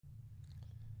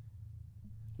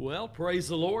Well, praise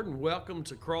the Lord and welcome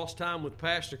to Cross Time with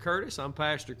Pastor Curtis. I'm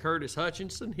Pastor Curtis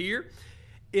Hutchinson here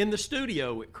in the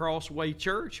studio at Crossway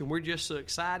Church, and we're just so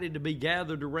excited to be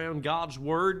gathered around God's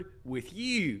Word with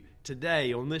you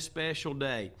today on this special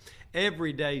day.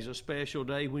 Every day is a special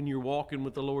day when you're walking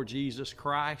with the Lord Jesus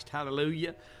Christ.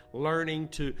 Hallelujah. Learning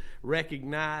to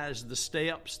recognize the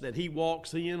steps that He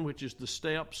walks in, which is the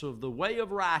steps of the way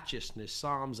of righteousness.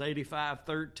 Psalms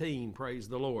 85:13. Praise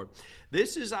the Lord.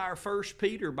 This is our First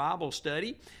Peter Bible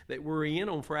study that we're in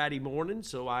on Friday morning,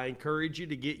 so I encourage you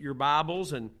to get your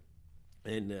Bibles and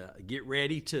get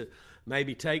ready to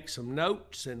maybe take some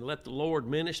notes and let the Lord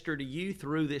minister to you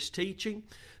through this teaching.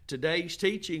 Today's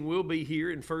teaching will be here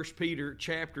in 1 Peter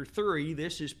chapter 3.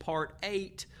 This is part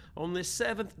 8 on the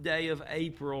 7th day of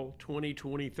April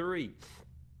 2023.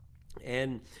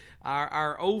 And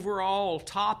our overall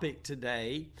topic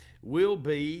today will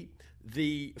be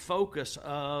the focus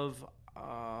of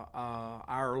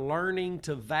our learning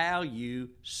to value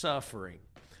suffering.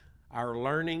 Our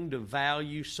learning to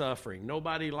value suffering.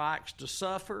 Nobody likes to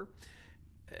suffer.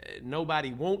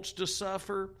 Nobody wants to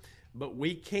suffer. But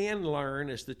we can learn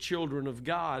as the children of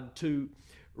God to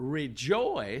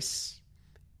rejoice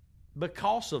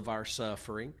because of our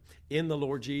suffering in the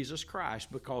Lord Jesus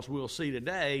Christ, because we'll see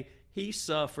today He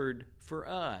suffered for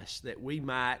us that we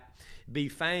might be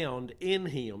found in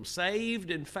Him,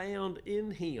 saved and found in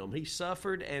Him. He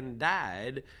suffered and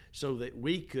died so that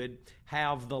we could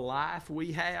have the life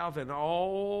we have and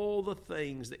all the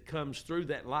things that comes through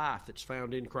that life that's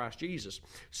found in Christ Jesus.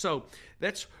 So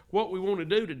that's what we want to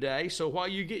do today. So while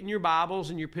you're getting your Bibles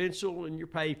and your pencil and your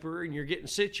paper and you're getting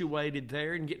situated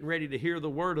there and getting ready to hear the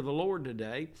word of the Lord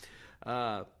today,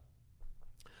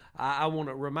 I want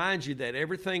to remind you that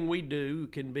everything we do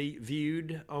can be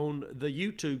viewed on the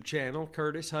YouTube channel,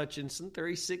 Curtis Hutchinson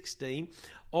 316,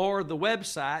 or the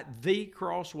website,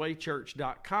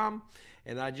 thecrosswaychurch.com.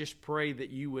 And I just pray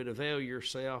that you would avail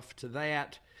yourself to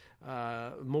that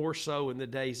more so in the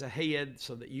days ahead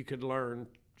so that you could learn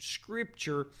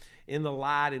Scripture in the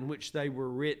light in which they were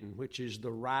written, which is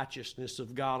the righteousness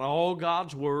of God. All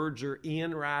God's words are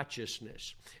in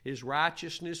righteousness. His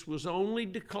righteousness was only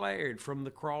declared from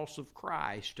the cross of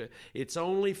Christ. It's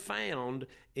only found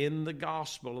in the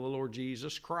gospel of the Lord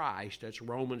Jesus Christ. That's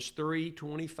Romans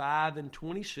 3:25 and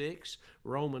 26,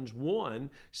 Romans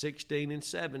 1:16 and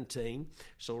 17.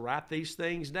 So write these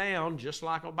things down just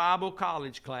like a Bible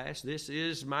college class. This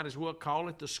is, might as well call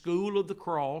it the school of the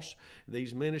cross.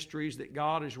 These ministries that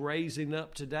God is raising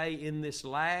up today in this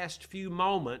last few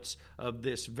moments of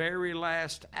this very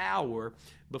last hour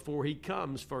before He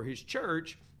comes for His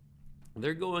church,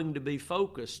 they're going to be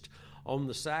focused on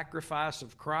the sacrifice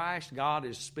of Christ. God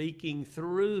is speaking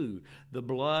through the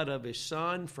blood of His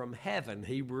Son from heaven,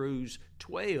 Hebrews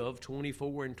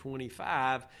 12:24 and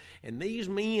 25. And these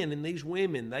men and these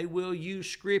women, they will use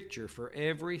Scripture for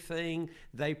everything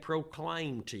they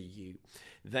proclaim to you.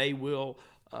 They will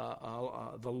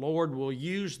the Lord will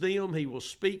use them, He will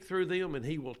speak through them, and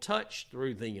He will touch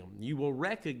through them. You will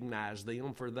recognize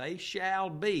them, for they shall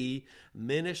be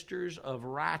ministers of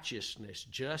righteousness,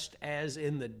 just as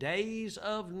in the days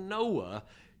of Noah,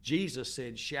 Jesus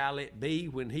said, shall it be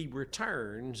when He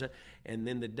returns. And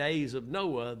in the days of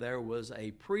Noah, there was a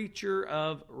preacher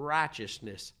of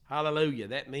righteousness. Hallelujah.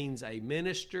 That means a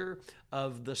minister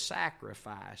of the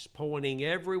sacrifice, pointing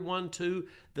everyone to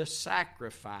the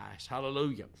sacrifice.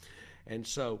 Hallelujah. And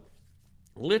so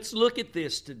let's look at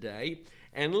this today,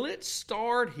 and let's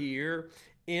start here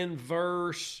in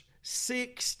verse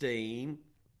 16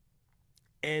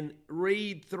 and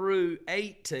read through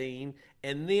 18,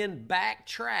 and then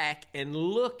backtrack and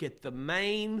look at the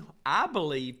main, I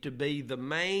believe to be the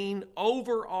main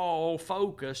overall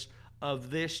focus of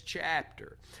this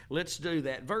chapter. Let's do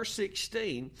that. Verse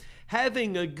 16,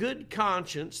 having a good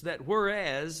conscience, that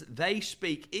whereas they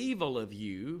speak evil of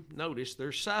you, notice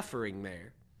there's suffering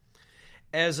there,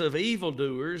 as of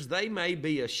evildoers, they may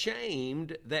be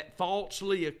ashamed that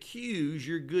falsely accuse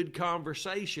your good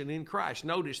conversation in Christ.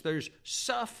 Notice there's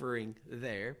suffering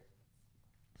there.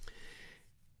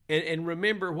 And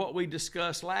remember what we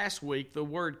discussed last week. The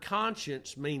word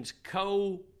conscience means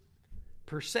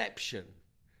co-perception.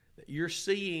 You're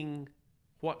seeing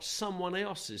what someone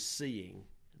else is seeing.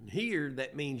 And here,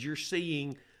 that means you're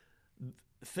seeing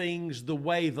things the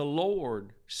way the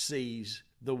Lord sees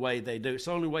the way they do. It's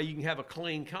the only way you can have a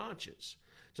clean conscience.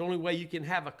 It's the only way you can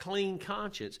have a clean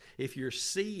conscience if you're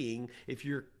seeing, if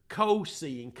you're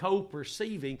co-seeing,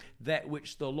 co-perceiving that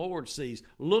which the Lord sees,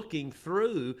 looking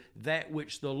through that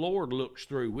which the Lord looks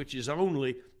through, which is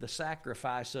only the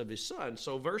sacrifice of His Son.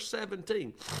 So verse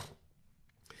 17,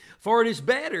 For it is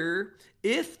better,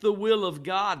 if the will of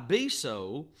God be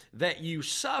so, that you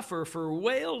suffer for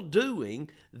well-doing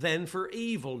than for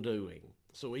evil-doing.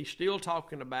 So he's still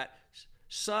talking about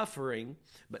suffering,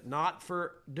 but not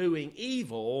for doing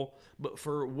evil, but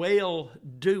for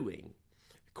well-doing.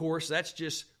 Of course, that's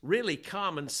just really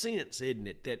common sense, isn't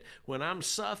it? That when I'm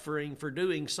suffering for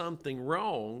doing something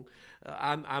wrong,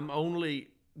 I'm only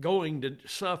going to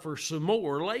suffer some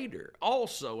more later.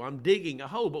 Also, I'm digging a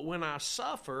hole. But when I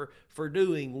suffer for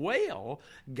doing well,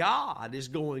 God is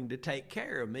going to take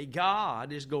care of me.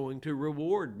 God is going to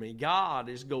reward me. God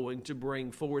is going to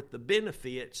bring forth the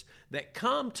benefits that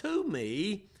come to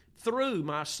me through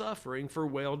my suffering for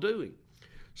well-doing.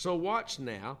 So watch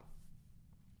now.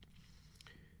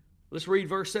 Let's read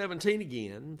verse 17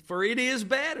 again. For it is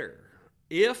better,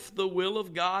 if the will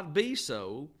of God be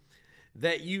so,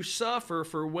 that you suffer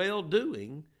for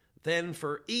well-doing than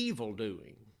for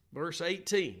evil-doing. Verse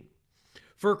 18.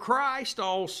 For Christ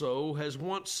also has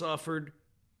once suffered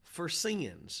for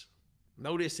sins.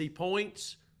 Notice he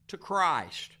points to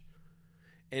Christ.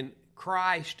 And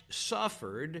Christ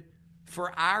suffered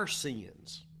for our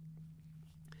sins.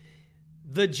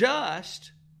 The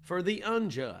just for the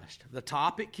unjust. The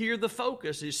topic here, the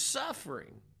focus is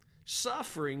suffering.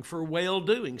 Suffering for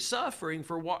well-doing, suffering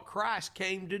for what Christ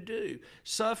came to do,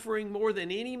 suffering more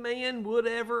than any man would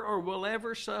ever or will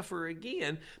ever suffer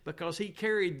again, because he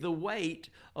carried the weight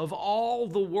of all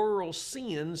the world's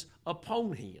sins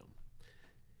upon him.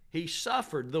 He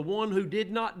suffered. The one who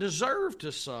did not deserve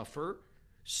to suffer,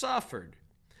 suffered.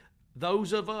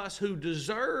 Those of us who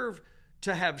deserve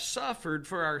to have suffered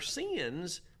for our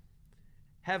sins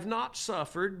have not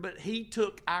suffered, but he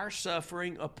took our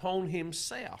suffering upon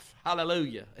himself.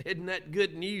 Hallelujah. Isn't that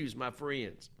good news, my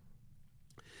friends?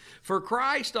 For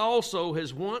Christ also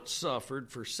has once suffered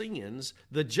for sins,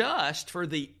 the just for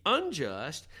the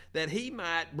unjust, that he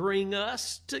might bring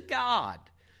us to God.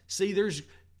 See,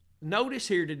 notice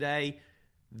here today,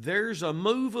 there's a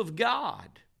move of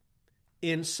God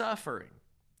in suffering.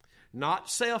 Not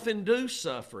self-induced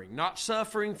suffering, not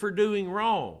suffering for doing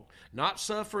wrong, not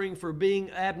suffering for being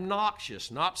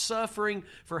obnoxious, not suffering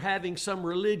for having some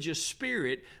religious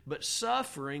spirit, but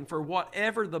suffering for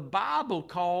whatever the Bible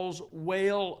calls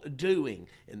well-doing.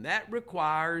 And that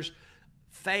requires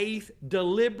faith,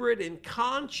 deliberate and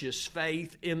conscious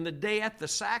faith in the death, the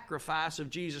sacrifice of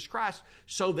Jesus Christ,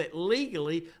 so that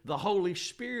legally the Holy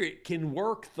Spirit can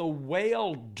work the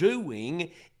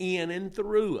well-doing in and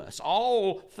through us.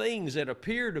 All things that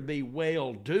appear to be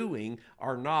well-doing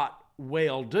are not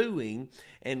well-doing,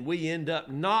 and we end up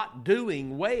not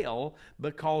doing well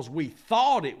because we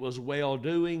thought it was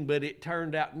well-doing, but it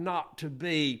turned out not to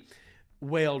be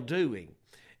well-doing.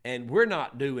 And we're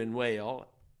not doing well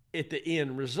at the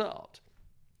end result.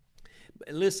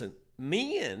 But listen,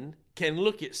 men can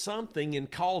look at something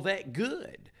and call that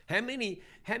good. How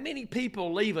many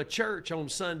people leave a church on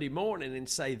Sunday morning and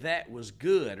say that was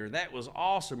good, or that was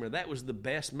awesome, or that was the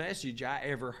best message I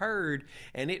ever heard,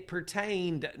 and it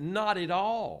pertained not at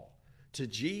all to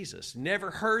Jesus.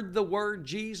 Never heard the word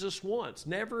Jesus once.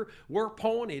 Never were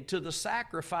pointed to the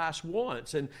sacrifice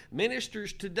once. And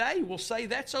ministers today will say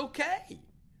that's okay.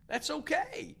 That's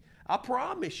okay. I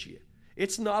promise you.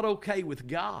 It's not okay with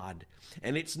God,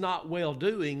 and it's not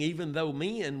well-doing, even though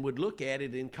men would look at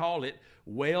it and call it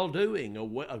well-doing,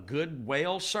 a good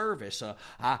well service.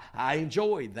 I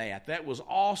enjoyed that. That was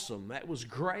awesome. That was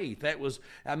great. That was,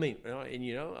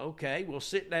 okay, we'll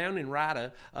sit down and write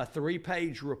a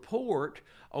 3-page report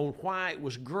on why it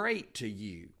was great to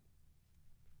you.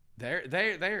 There,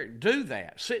 do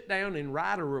that. Sit down and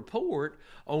write a report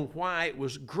on why it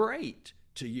was great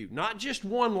to you. Not just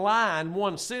one line,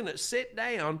 one sentence. Sit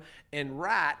down and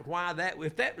write why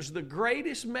if that was the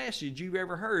greatest message you've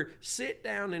ever heard, sit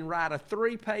down and write a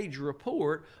 3-page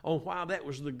report on why that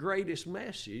was the greatest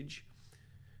message.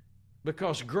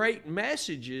 Because great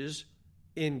messages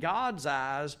in God's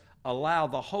eyes allow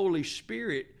the Holy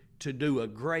Spirit to do a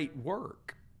great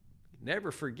work.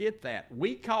 Never forget that.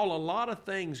 We call a lot of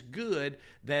things good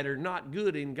that are not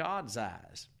good in God's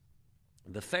eyes.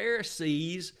 The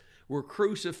Pharisees were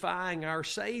crucifying our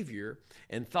Savior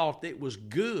and thought it was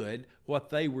good what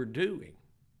they were doing.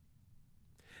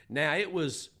 Now, it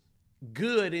was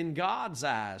good in God's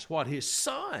eyes what His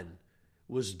Son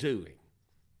was doing.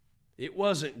 It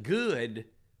wasn't good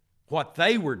what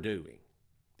they were doing.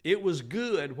 It was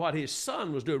good what His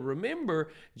Son was doing. Remember,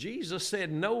 Jesus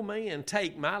said, "No man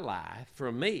take my life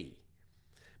from me,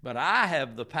 but I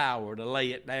have the power to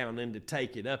lay it down and to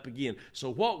take it up again." So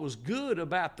what was good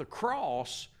about the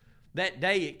cross that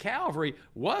day at Calvary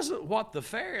wasn't what the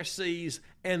Pharisees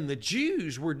and the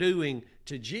Jews were doing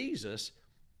to Jesus,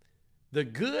 The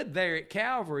good there at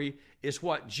Calvary is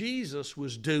what Jesus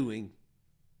was doing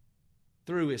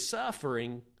through his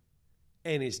suffering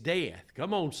and his death.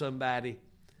 Come on, somebody.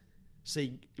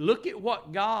 See, look at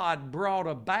what God brought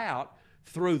about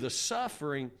through the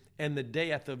suffering and the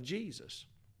death of Jesus.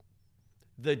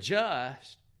 The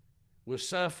just was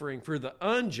suffering for the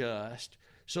unjust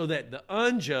so that the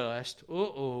unjust,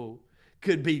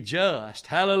 could be just.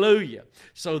 Hallelujah.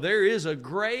 So there is a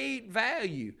great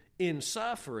value in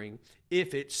suffering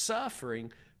if it's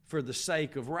suffering for the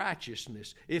sake of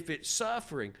righteousness, if it's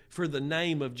suffering for the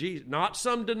name of Jesus, not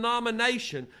some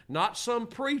denomination, not some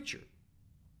preacher,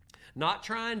 not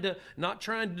trying to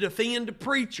defend a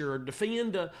preacher or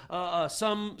defend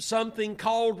something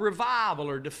called revival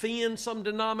or defend some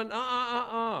denomination.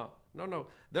 No.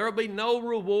 There will be no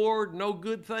reward, no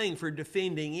good thing for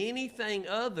defending anything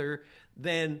other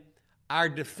than our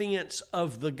defense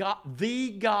of the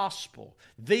gospel,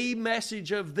 the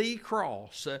message of the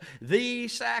cross, the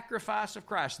sacrifice of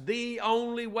Christ, the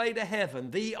only way to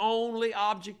heaven, the only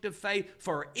object of faith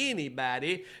for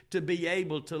anybody to be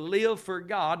able to live for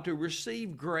God, to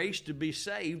receive grace to be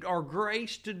saved, or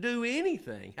grace to do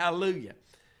anything. Hallelujah.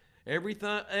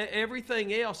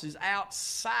 Everything else is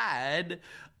outside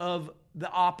of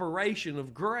the operation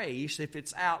of grace if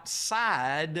it's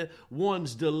outside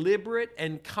one's deliberate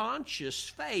and conscious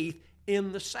faith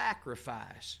in the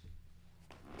sacrifice.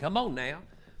 Come on now.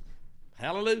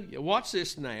 Hallelujah. Watch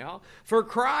this now. For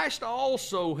Christ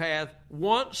also hath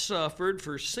once suffered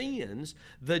for sins,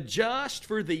 the just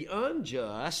for the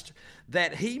unjust,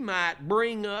 that he might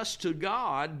bring us to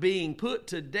God, being put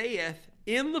to death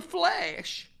in the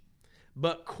flesh,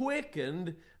 but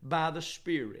quickened by the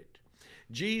Spirit.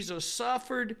 Jesus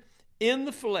suffered in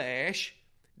the flesh,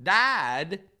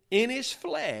 died in his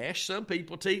flesh. Some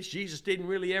people teach Jesus didn't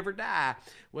really ever die.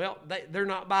 Well, they're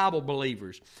not Bible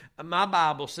believers. My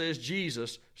Bible says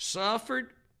Jesus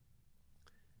suffered,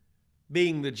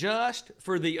 being the just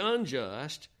for the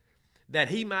unjust, that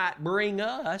he might bring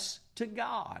us to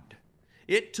God.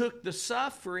 It took the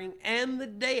suffering and the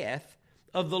death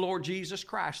of the Lord Jesus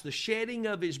Christ, the shedding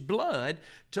of his blood,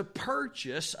 to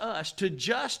purchase us, to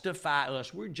justify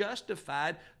us. We're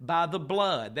justified by the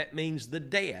blood. That means the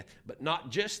death. But not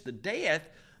just the death,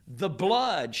 the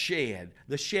blood shed,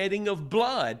 the shedding of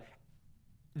blood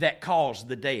that caused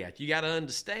the death. You got to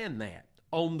understand that.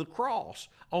 On the cross,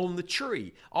 on the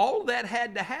tree. All that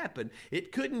had to happen.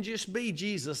 It couldn't just be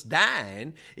Jesus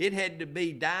dying. It had to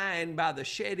be dying by the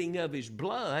shedding of his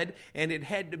blood, and it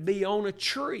had to be on a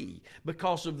tree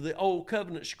because of the Old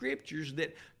Covenant scriptures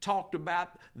that talked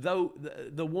about the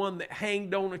one that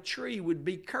hanged on a tree would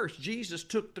be cursed. Jesus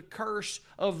took the curse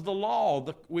of the law,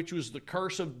 which was the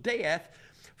curse of death,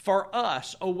 for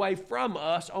us, away from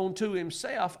us, onto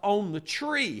himself on the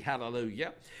tree.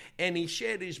 Hallelujah. And he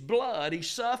shed his blood. He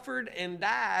suffered and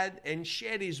died and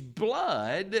shed his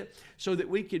blood so that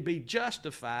we could be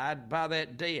justified by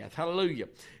that death. Hallelujah.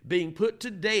 Being put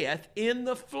to death in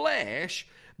the flesh,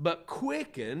 but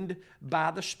quickened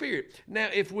by the Spirit. Now,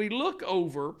 if we look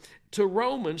over to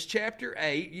Romans chapter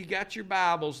 8, you got your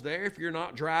Bibles there if you're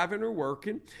not driving or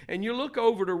working, and you look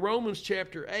over to Romans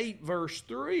chapter 8, verse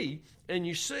 3, and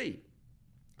you see,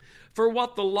 for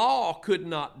what the law could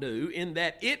not do, in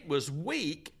that it was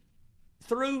weak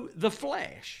through the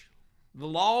flesh. The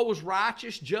law was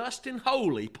righteous, just, and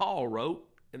holy, Paul wrote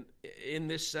in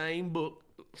this same book,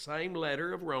 same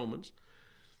letter of Romans.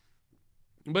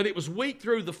 But it was weak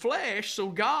through the flesh, so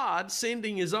God,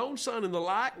 sending his own Son in the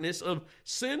likeness of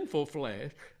sinful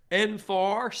flesh, and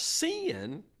for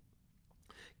sin,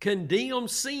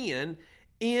 condemned sin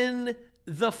in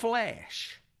the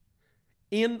flesh.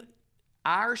 In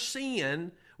our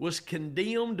sin was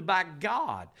condemned by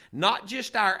God. Not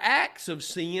just our acts of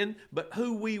sin, but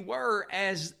who we were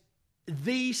as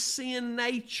the sin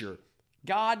nature.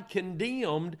 God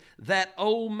condemned that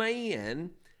old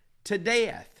man to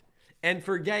death and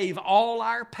forgave all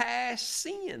our past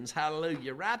sins.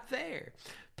 Hallelujah. Right there.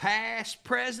 Past,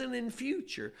 present, and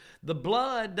future. The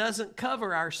blood doesn't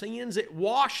cover our sins. It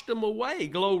washed them away.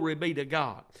 Glory be to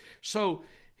God. So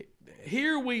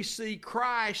here we see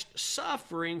Christ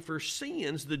suffering for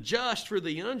sins, the just for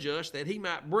the unjust, that he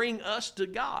might bring us to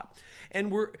God.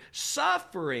 And we're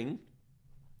suffering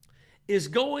is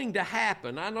going to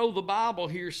happen. I know the Bible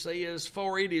here says,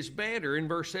 for it is better, in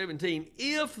verse 17,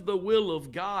 if the will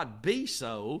of God be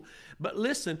so. But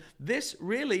listen, this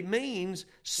really means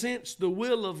since the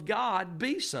will of God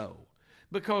be so.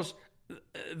 Because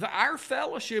our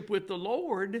fellowship with the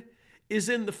Lord is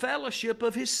in the fellowship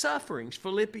of his sufferings.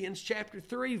 Philippians chapter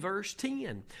 3, verse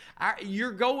 10.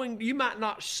 You might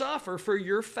not suffer for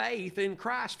your faith in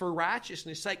Christ for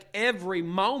righteousness' sake every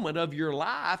moment of your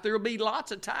life. There will be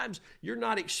lots of times you're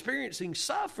not experiencing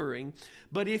suffering.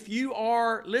 But if you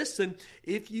are living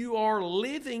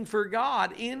for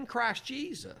God in Christ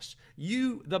Jesus,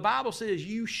 the Bible says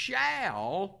you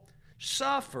shall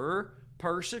suffer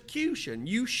persecution.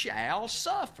 You shall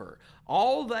suffer.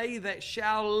 All they that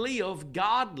shall live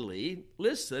godly,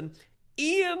 listen,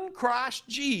 in Christ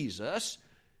Jesus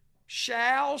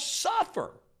shall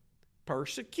suffer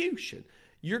persecution.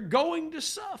 You're going to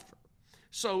suffer.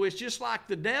 So it's just like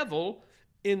the devil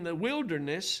in the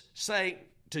wilderness saying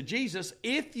to Jesus,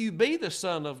 if you be the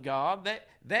Son of God,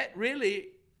 that really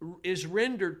is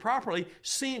rendered properly,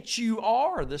 since you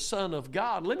are the Son of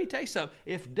God. Let me tell you something.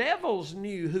 If devils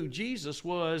knew who Jesus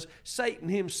was, Satan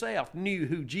himself knew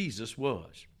who Jesus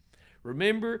was.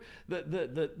 Remember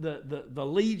the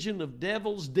legion of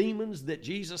devils, demons that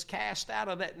Jesus cast out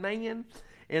of that man?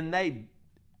 And they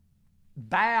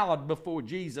bowed before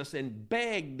Jesus and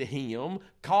begged him,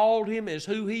 called him as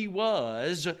who he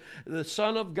was, the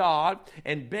Son of God,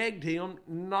 and begged him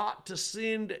not to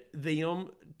send them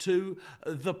to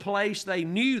the place they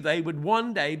knew they would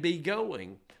one day be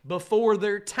going. Before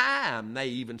their time, they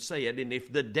even said. And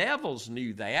if the devils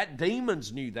knew that,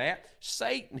 demons knew that,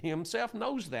 Satan himself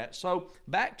knows that. So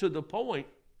back to the point,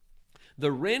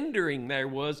 the rendering there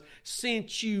was,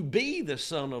 since you be the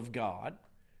Son of God,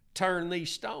 turn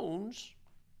these stones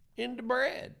into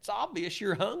bread. It's obvious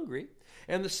you're hungry.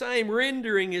 And the same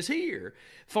rendering is here.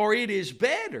 For it is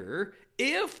better,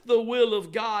 if the will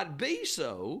of God be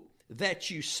so, that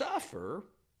you suffer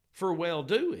for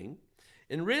well-doing.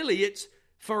 And really it's,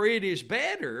 for it is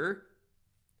better,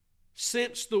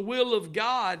 since the will of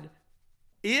God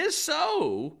is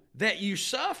so, that you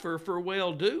suffer for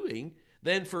well-doing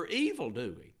than for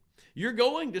evil-doing. You're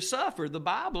going to suffer. The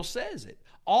Bible says it.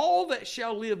 All that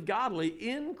shall live godly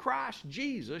in Christ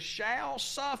Jesus shall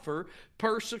suffer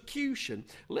persecution.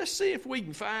 Let's see if we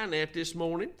can find that this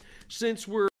morning, since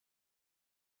we're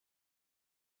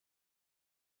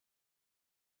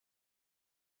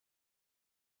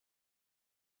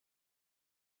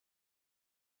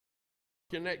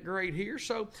that great here.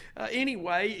 So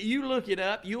anyway, you look it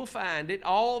up, you'll find it.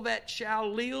 All that shall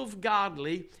live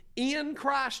godly in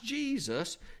Christ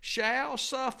Jesus shall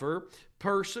suffer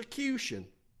persecution.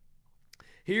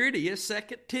 Here it is,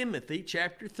 2 Timothy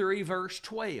chapter 3, verse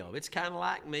 12. It's kind of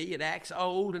like me. It acts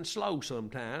old and slow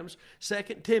sometimes. 2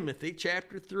 Timothy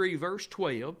chapter 3, verse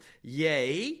 12.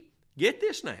 Yea, get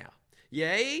this now.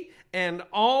 Yea, and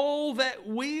all that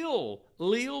will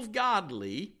live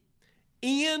godly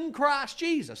in Christ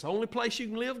Jesus. The only place you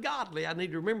can live godly. I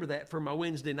need to remember that for my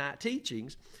Wednesday night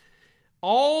teachings.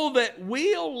 All that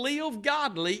will live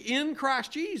godly in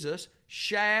Christ Jesus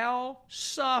shall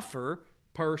suffer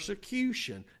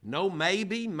persecution. No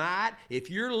maybe, might.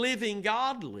 If you're living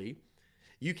godly,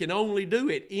 you can only do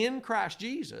it in Christ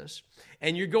Jesus,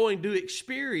 and you're going to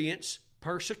experience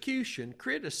persecution,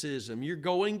 criticism. You're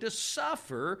going to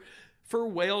suffer for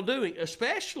well-doing,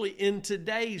 especially in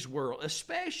today's world,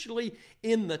 especially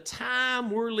in the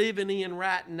time we're living in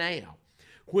right now,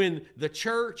 when the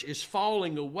church is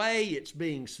falling away, it's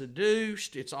being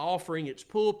seduced, it's offering its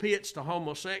pulpits to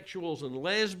homosexuals and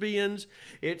lesbians,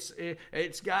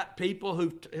 it's got people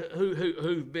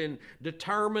who've been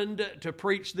determined to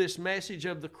preach this message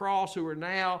of the cross who are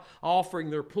now offering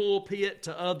their pulpit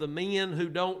to other men who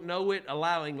don't know it,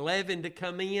 allowing leaven to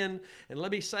come in. And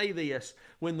let me say this,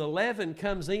 when the leaven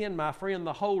comes in, my friend,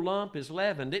 the whole lump is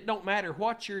leavened. It don't matter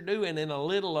what you're doing in a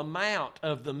little amount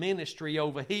of the ministry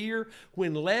over here.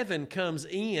 When leaven comes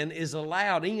in, is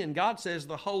allowed in, God says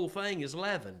the whole thing is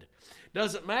leavened.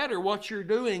 Doesn't matter what you're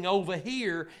doing over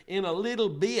here in a little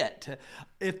bit.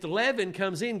 If the leaven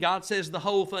comes in, God says the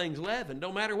whole thing's leavened.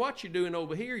 Don't matter what you're doing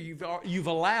over here, you've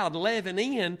allowed leaven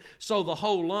in, so the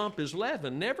whole lump is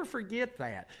leavened. Never forget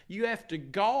that. You have to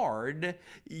guard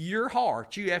your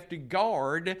heart. You have to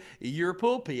guard your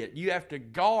pulpit. You have to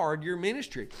guard your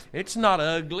ministry. It's not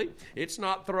ugly. It's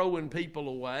not throwing people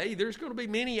away. There's going to be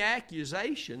many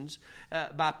accusations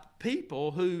by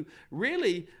people who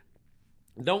really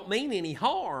don't mean any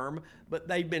harm, but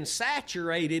they've been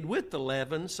saturated with the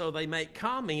leaven, so they make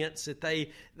comments that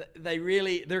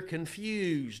they're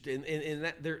confused and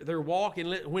that they're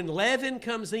walking. When leaven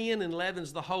comes in and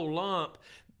leavens the whole lump,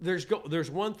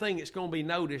 there's one thing that's going to be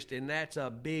noticed, and that's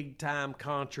a big time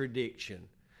contradiction.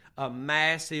 a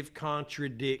massive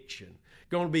contradiction.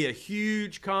 Going to be a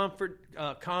huge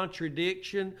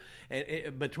contradiction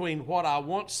between what I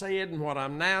once said and what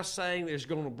I'm now saying. There's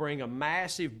going to bring a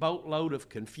massive boatload of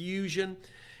confusion.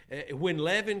 When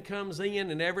leaven comes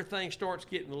in and everything starts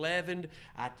getting leavened,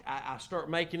 I start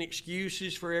making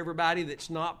excuses for everybody that's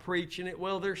not preaching it.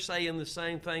 Well, they're saying the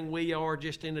same thing we are,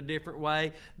 just in a different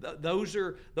way. Those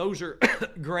are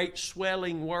great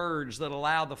swelling words that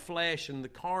allow the flesh and the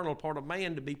carnal part of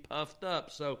man to be puffed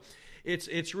up. So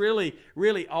it's really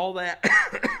all that.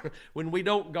 When we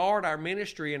don't guard our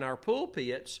ministry and our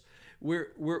pulpits,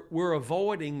 we're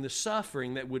avoiding the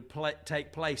suffering that would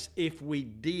take place if we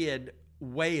did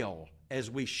well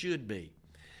as we should be.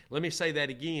 Let me say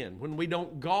that again. When we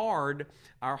don't guard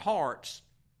our hearts,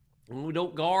 when we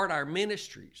don't guard our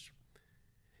ministries,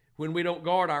 when we don't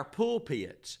guard our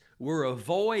pulpits, we're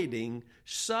avoiding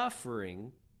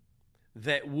suffering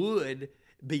that would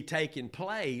be taking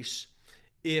place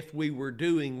if we were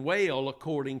doing well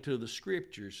according to the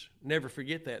Scriptures. Never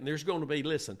forget that. And there's going to be,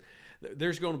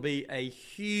 there's going to be a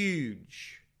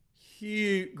huge,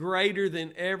 greater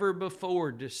than ever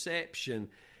before deception.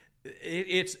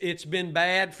 It's been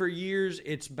bad for years.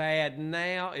 It's bad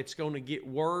now. It's going to get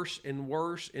worse and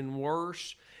worse and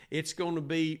worse. It's going to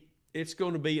be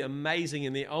amazing.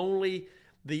 And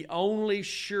the only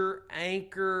sure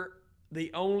anchor,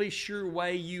 the only sure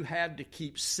way you have to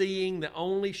keep seeing, the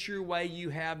only sure way you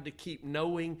have to keep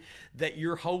knowing that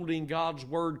you're holding God's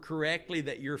Word correctly,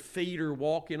 that your feet are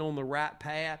walking on the right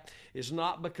path, is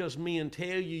not because men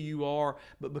tell you are,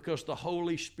 but because the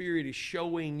Holy Spirit is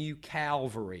showing you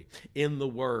Calvary in the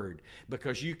Word.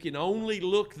 Because you can only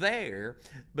look there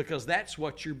because that's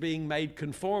what you're being made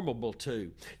conformable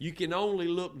to. You can only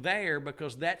look there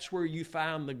because that's where you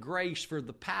find the grace for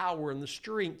the power and the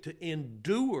strength to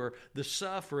endure the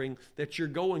suffering that you're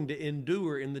going to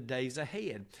endure in the days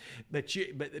ahead. But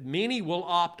many will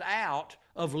opt out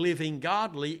of living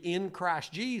godly in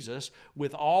Christ Jesus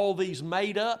with all these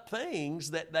made up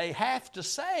things that they have to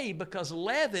say, because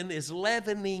leaven is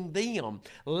leavening them.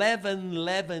 Leaven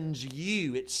leavens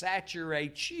you. It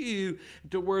saturates you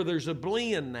to where there's a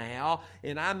blend now,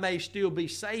 and I may still be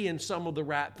saying some of the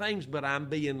right things, but I'm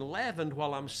being leavened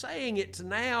while I'm saying it.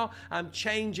 Now I'm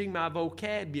changing my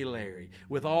vocabulary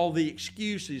with all the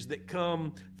excuses that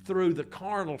come through the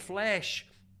carnal flesh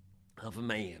of a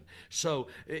man. So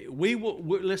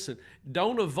listen,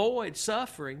 don't avoid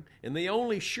suffering, and the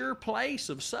only sure place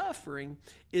of suffering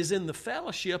is in the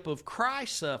fellowship of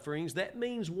Christ's sufferings. That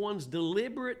means one's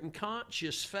deliberate and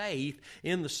conscious faith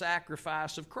in the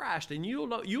sacrifice of Christ. And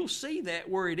you'll see that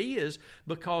where it is,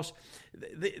 because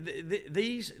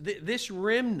this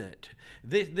remnant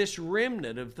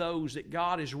of those that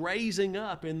God is raising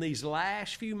up in these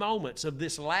last few moments of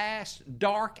this last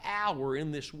dark hour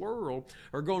in this world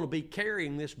are going to be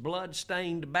carrying this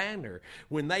blood-stained banner.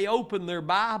 When they open their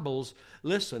Bibles,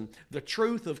 listen, the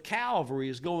truth of Calvary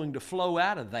is going to flow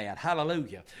out of that.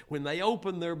 Hallelujah. When they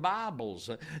open their Bibles,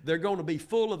 they're going to be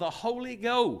full of the Holy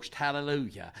Ghost.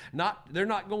 Hallelujah. They're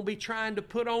not going to be trying to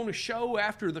put on a show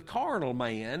after the carnal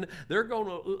man. They're going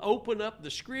to open up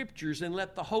the Scriptures and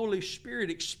let the Holy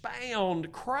Spirit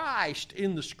expound Christ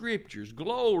in the Scriptures.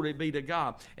 Glory be to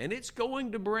God. And it's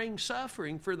going to bring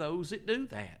suffering for those that do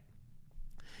that.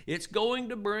 It's going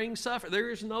to bring suffering. There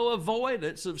is no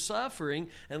avoidance of suffering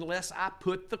unless I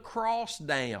put the cross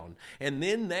down. And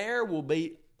then there will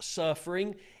be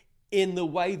suffering in the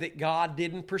way that God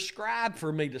didn't prescribe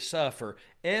for me to suffer.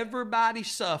 Everybody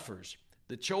suffers.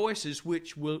 The choice is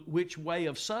which way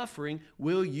of suffering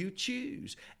will you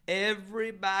choose.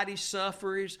 Everybody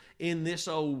suffers in this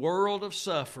old world of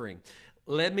suffering.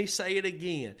 Let me say it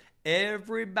again.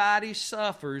 Everybody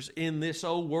suffers in this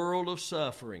old world of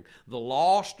suffering. The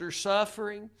lost are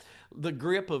suffering. The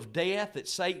grip of death that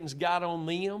Satan's got on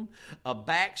them, a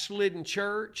backslidden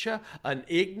church, an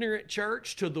ignorant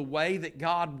church to the way that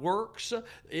God works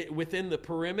within the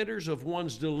perimeters of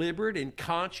one's deliberate and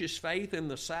conscious faith in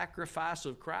the sacrifice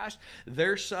of Christ.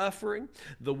 They're suffering.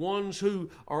 The ones who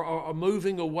are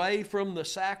moving away from the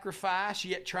sacrifice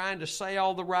yet trying to say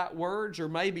all the right words, or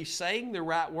maybe saying the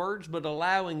right words but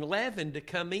allowing leaven to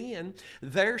come in,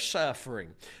 they're suffering.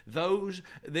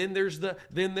 Then there's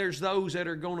those that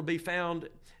are going to be found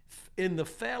in the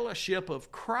fellowship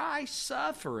of Christ's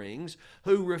sufferings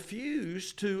who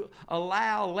refuse to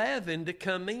allow leaven to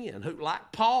come in, who,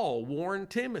 like Paul,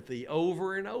 warned Timothy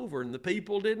over and over, and the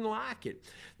people didn't like it.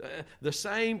 The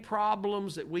same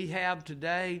problems that we have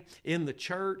today in the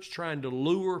church, trying to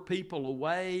lure people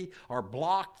away or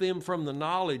block them from the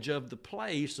knowledge of the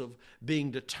place of being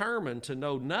determined to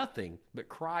know nothing but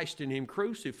Christ and Him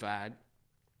crucified.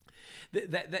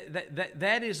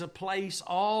 That is a place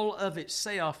all of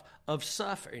itself of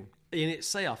suffering. In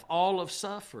itself, all of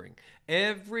suffering.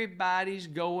 Everybody's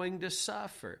going to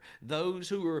suffer. Those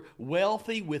who are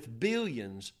wealthy with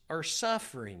billions are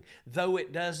suffering, though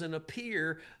it doesn't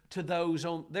appear to those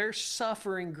on, they're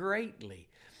suffering greatly.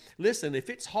 Listen, if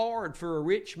it's hard for a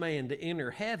rich man to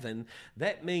enter heaven,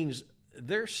 that means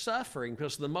they're suffering,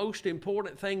 because the most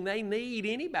important thing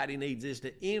anybody needs, is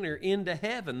to enter into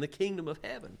heaven, the kingdom of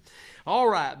heaven. All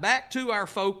right, back to our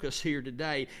focus here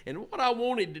today. And what I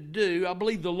wanted to do, I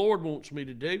believe the Lord wants me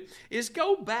to do, is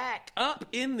go back up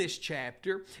in this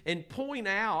chapter and point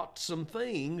out some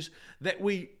things that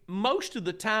we most of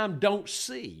the time don't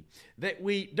see, that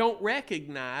we don't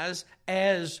recognize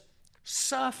as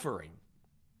suffering.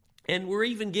 And we're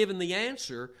even given the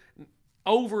answer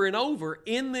over and over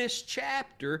in this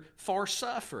chapter for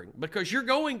suffering, because you're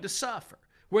going to suffer.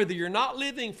 Whether you're not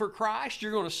living for Christ,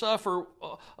 you're going to suffer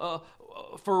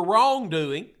for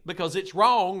wrongdoing, because it's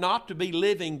wrong not to be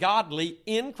living godly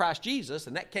in Christ Jesus,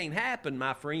 and that can't happen,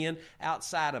 my friend,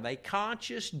 outside of a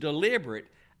conscious, deliberate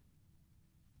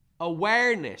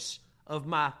awareness of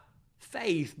my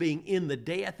faith being in the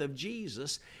death of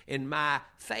Jesus, and my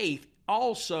faith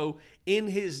also in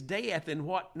His death, and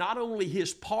what not only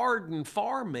His pardon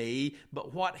for me,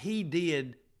 but what He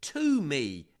did to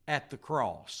me at the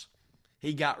cross.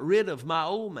 He got rid of my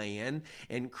old man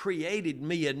and created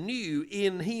me anew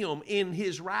in Him, in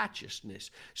His righteousness.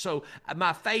 So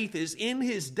my faith is in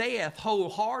His death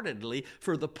wholeheartedly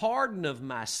for the pardon of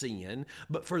my sin,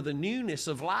 but for the newness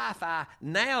of life I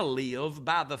now live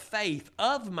by the faith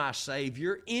of my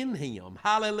Savior in Him.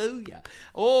 Hallelujah.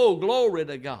 Oh, glory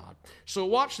to God. So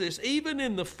watch this. Even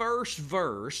in the first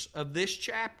verse of this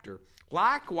chapter,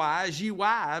 likewise, you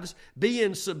wives, be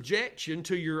in subjection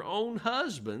to your own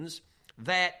husbands,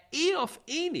 that if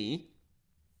any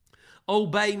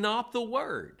obey not the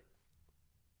word.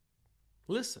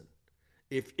 Listen,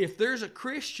 if there's a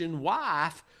Christian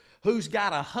wife who's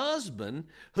got a husband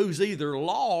who's either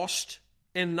lost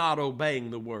and not obeying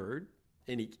the word,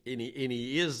 and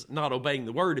he is not obeying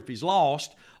the word if he's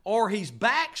lost, or he's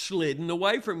backslidden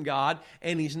away from God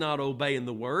and he's not obeying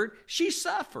the word, she's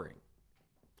suffering.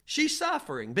 She's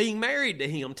suffering, being married to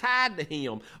him, tied to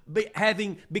him,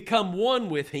 having become one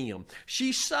with him.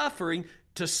 She's suffering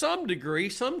to some degree,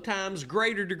 sometimes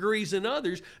greater degrees than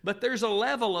others, but there's a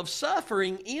level of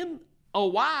suffering in a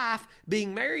wife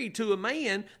being married to a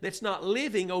man that's not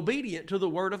living obedient to the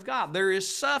Word of God. There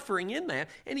is suffering in that,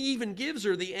 and he even gives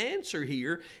her the answer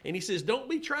here, and he says, don't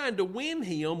be trying to win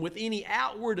him with any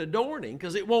outward adorning,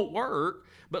 because it won't work,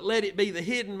 but let it be the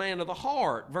hidden man of the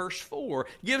heart. Verse 4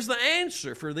 gives the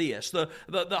answer for this. The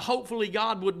hopefully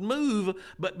God would move,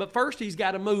 but first He's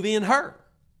got to move in her.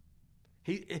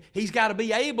 He's got to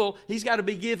be able, he's got to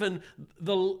be given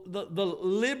the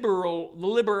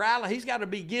liberality, he's got to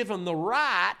be given the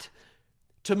right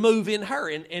to move in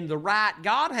her. And the right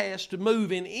God has to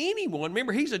move in anyone.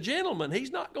 Remember, He's a gentleman.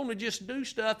 He's not going to just do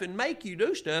stuff and make you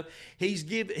do stuff. He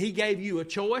gave you a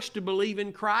choice to believe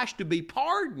in Christ, to be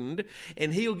pardoned,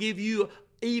 and He'll give you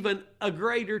even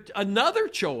another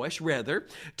choice,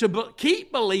 to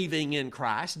keep believing in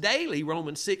Christ daily,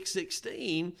 Romans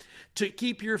 6:16, to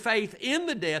keep your faith in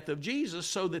the death of Jesus,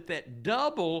 so that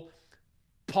double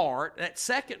part, that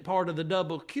second part of the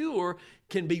double cure,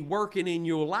 can be working in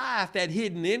your life. That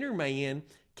hidden inner man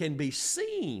can be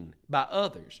seen by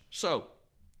others. So,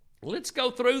 let's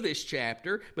go through this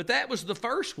chapter, but that was the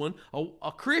first one,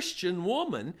 a Christian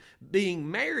woman being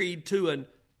married to an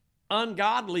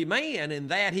ungodly man, and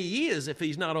that he is if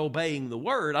he's not obeying the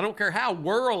word. I don't care how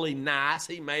worldly nice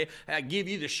he may give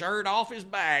you the shirt off his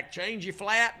back, change you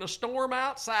flat in a storm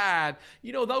outside.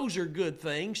 You know, those are good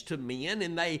things to men,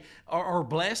 and they are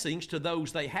blessings to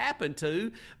those they happen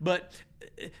to. But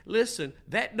listen,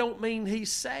 that don't mean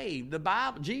he's saved. The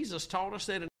Bible, Jesus taught us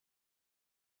that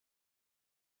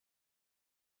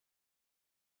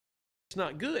it's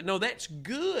not good. No, that's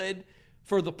good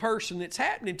for the person it's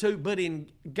happening to, but in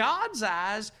God's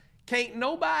eyes, can't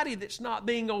nobody that's not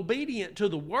being obedient to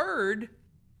the Word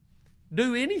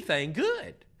do anything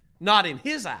good. Not in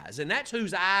His eyes. And that's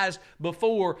whose eyes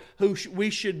before who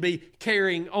we should be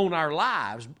carrying on our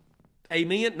lives.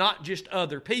 Amen? Not just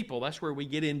other people. That's where we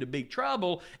get into big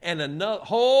trouble, and a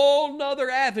whole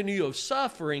nother avenue of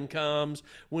suffering comes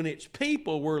when it's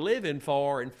people we're living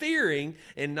for and fearing,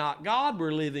 and not God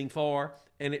we're living for,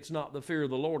 and it's not the fear of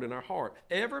the Lord in our heart.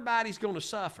 Everybody's going to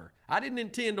suffer. I didn't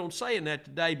intend on saying that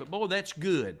today, but boy, that's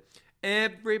good.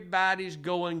 Everybody's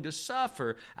going to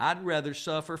suffer. I'd rather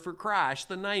suffer for Christ,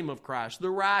 the name of Christ,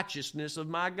 the righteousness of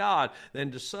my God,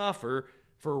 than to suffer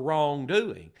for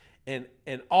wrongdoing. And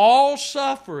all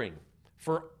suffering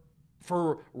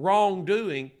for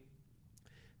wrongdoing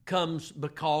comes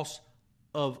because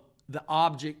of the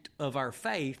object of our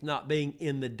faith not being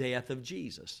in the death of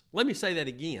Jesus. Let me say that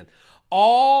again.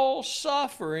 All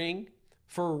suffering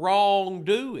for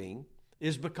wrongdoing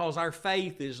is because our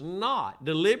faith is not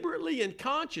deliberately and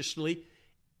consciously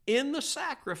in the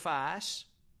sacrifice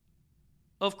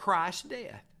of Christ's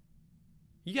death.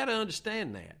 You got to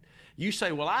understand that. You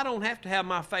say, well, I don't have to have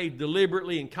my faith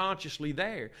deliberately and consciously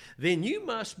there. Then you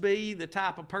must be the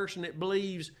type of person that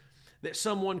believes that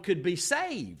someone could be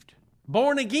saved,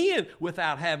 born again,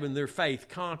 without having their faith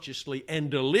consciously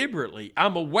and deliberately.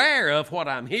 I'm aware of what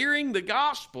I'm hearing, the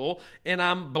gospel, and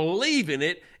I'm believing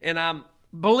it, and I'm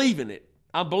believing it.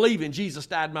 I'm believing Jesus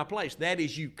died in my place. That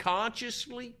is you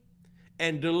consciously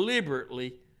and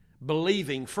deliberately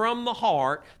believing from the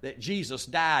heart that Jesus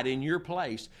died in your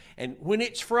place. And when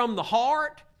it's from the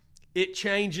heart, it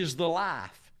changes the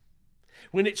life.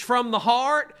 When it's from the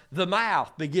heart, the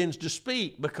mouth begins to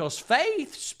speak, because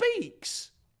faith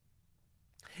speaks.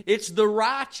 It's the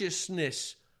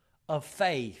righteousness of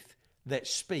faith that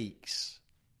speaks.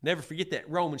 Never forget that.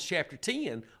 Romans chapter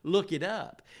 10, look it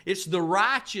up. It's the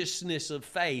righteousness of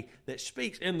faith that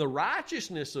speaks. And the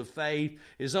righteousness of faith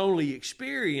is only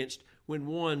experienced when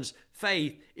one's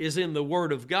faith is in the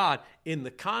Word of God, in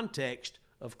the context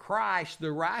of Christ,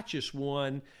 the righteous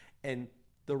one, and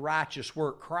the righteous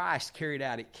work Christ carried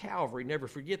out at Calvary. Never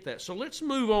forget that. So let's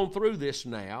move on through this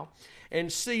now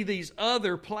and see these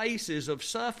other places of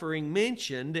suffering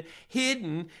mentioned,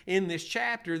 hidden in this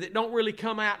chapter, that don't really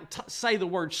come out and say the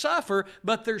word suffer,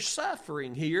 but there's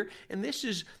suffering here. And this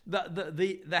is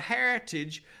the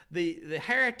heritage, the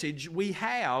heritage we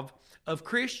have of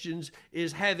Christians,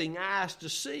 is having eyes to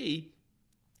see,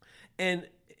 and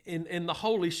the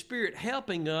Holy Spirit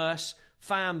helping us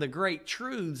find the great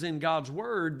truths in God's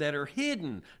Word that are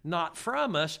hidden, not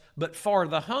from us, but for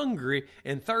the hungry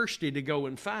and thirsty to go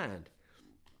and find.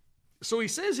 So he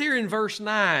says here in verse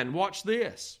 9, watch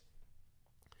this.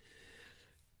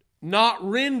 Not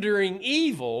rendering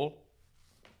evil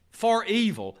for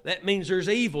evil. That means there's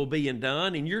evil being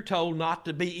done, and you're told not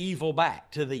to be evil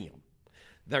back to them.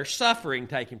 There's suffering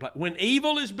taking place. When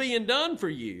evil is being done for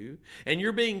you, and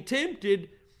you're being tempted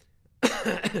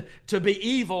to be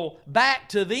evil back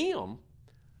to them,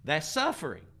 that's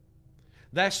suffering.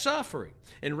 That's suffering.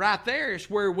 And right there is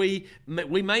where we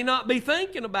may not be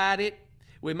thinking about it.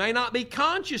 We may not be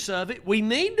conscious of it. We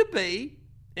need to be.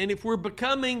 And if we're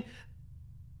becoming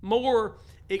more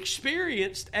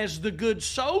experienced as the good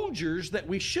soldiers that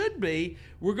we should be,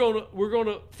 we're going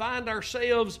to find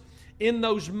ourselves in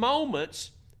those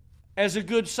moments, as a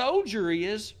good soldier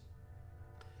is,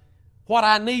 what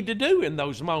I need to do in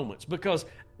those moments. Because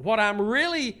what I'm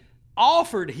really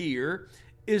offered here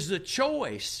is the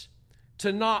choice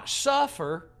to not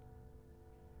suffer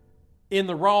in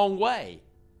the wrong way.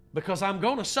 Because I'm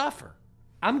going to suffer.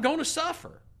 I'm going to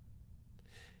suffer.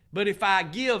 But if I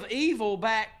give evil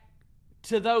back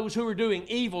to those who are doing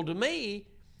evil to me,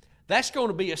 that's going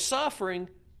to be a suffering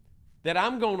that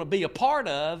I'm going to be a part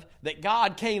of, that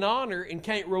God can't honor and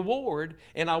can't reward,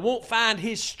 and I won't find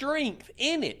His strength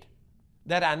in it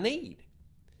that I need.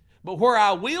 But where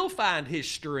I will find His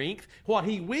strength, what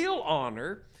He will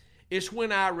honor, is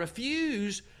when I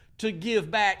refuse to give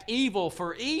back evil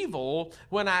for evil,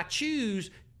 when I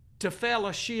choose to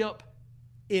fellowship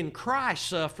in Christ's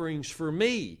sufferings for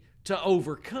me to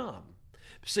overcome.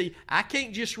 See, I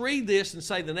can't just read this and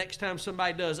say the next time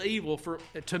somebody does evil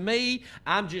to me,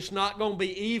 I'm just not going to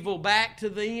be evil back to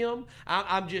them.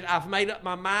 I've made up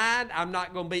my mind. I'm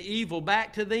not going to be evil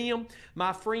back to them.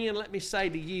 My friend, let me say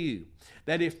to you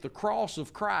that if the cross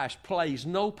of Christ plays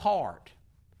no part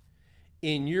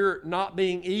in your not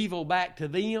being evil back to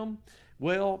them,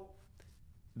 well,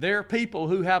 there are people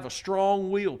who have a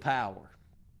strong willpower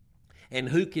and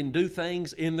who can do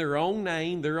things in their own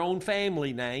name, their own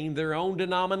family name, their own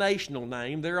denominational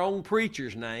name, their own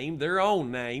preacher's name, their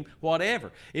own name, whatever.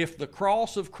 If the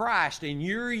cross of Christ and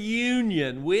your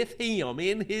union with Him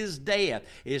in His death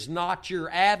is not your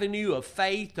avenue of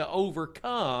faith to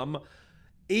overcome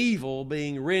evil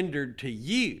being rendered to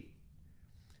you,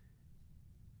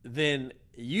 then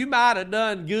you might have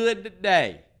done good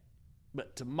today,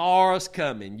 but tomorrow's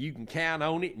coming. You can count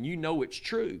on it, and you know it's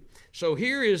true. So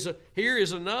here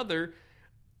is another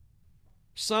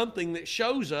something that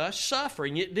shows us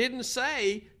suffering. It didn't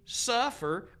say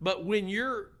suffer, but when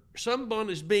someone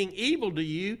is being evil to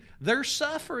you, there's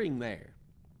suffering there.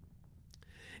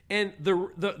 And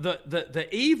the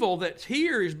evil that's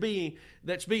here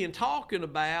that's being talking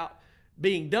about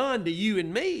being done to you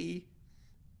and me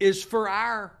is for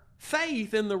our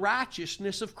faith in the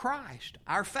righteousness of Christ.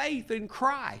 Our faith in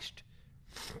Christ.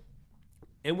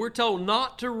 And we're told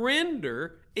not to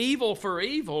render evil for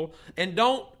evil, and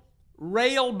don't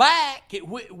rail back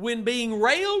when being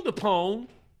railed upon.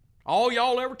 All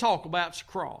y'all ever talk about is the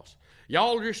cross.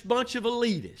 Y'all are just a bunch of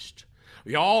elitists.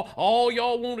 All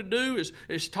y'all want to do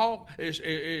is talk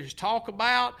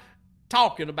about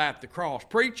talking about the cross,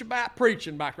 preaching about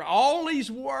the cross. All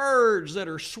these words that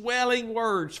are swelling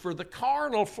words for the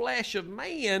carnal flesh of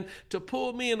man to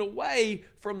pull men away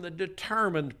from the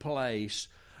determined place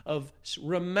of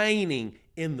remaining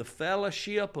in the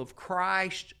fellowship of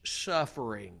Christ's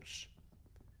sufferings.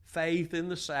 Faith in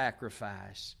the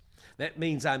sacrifice. That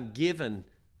means I'm given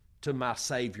to my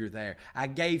Savior there. I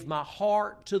gave my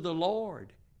heart to the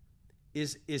Lord.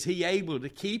 Is He able to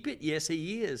keep it? Yes,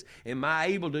 He is. Am I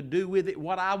able to do with it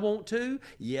what I want to?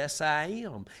 Yes, I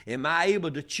am. Am I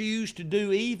able to choose to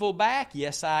do evil back?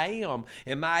 Yes, I am.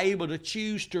 Am I able to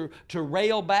choose to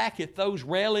rail back at those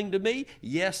railing to me?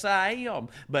 Yes, I am.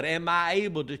 But am I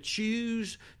able to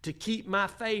choose to keep my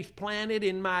faith planted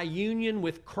in my union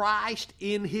with Christ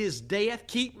in His death?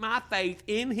 Keep my faith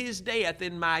in His death,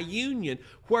 in my union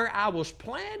where I was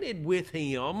planted with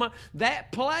Him,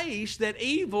 that place that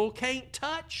evil can't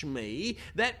touch me,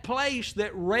 that place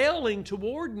that railing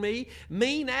toward me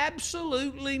mean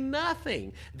absolutely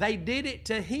nothing. They did it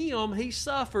to Him. He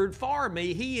suffered for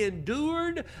me. He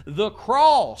endured the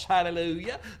cross,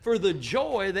 hallelujah, for the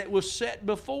joy that was set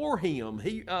before Him.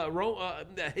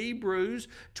 Hebrews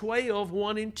 12,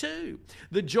 1 and 2.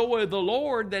 The joy of the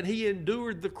Lord that He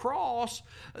endured the cross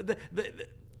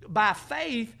by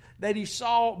faith that He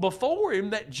saw before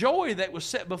Him, that joy that was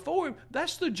set before Him,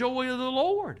 that's the joy of the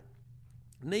Lord.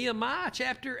 Nehemiah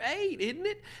chapter 8, isn't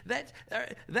it?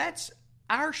 That's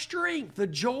our strength. The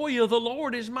joy of the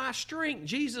Lord is my strength.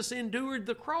 Jesus endured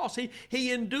the cross.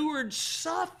 He endured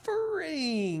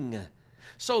suffering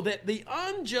so that the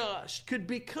unjust could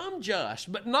become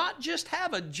just, but not just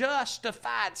have a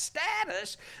justified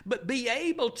status, but be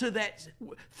able to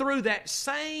through that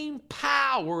same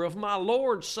power of my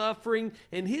Lord's suffering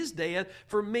and His death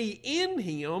for me in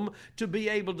Him, to be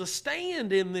able to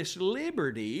stand in this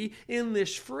liberty, in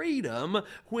this freedom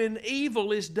when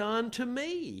evil is done to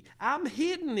me. I'm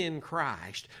hidden in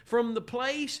Christ in the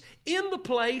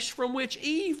place from which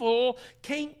evil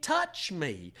can't touch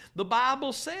me. The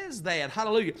Bible says that.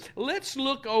 Hallelujah. Let's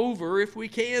look over, if we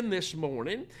can this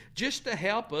morning, just to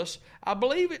help us. I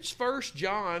believe it's 1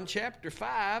 John chapter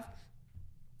 5.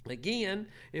 Again,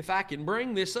 if I can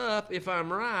bring this up, if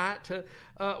I'm right,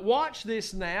 watch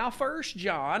this now. 1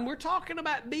 John, we're talking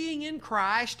about being in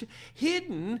Christ,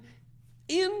 hidden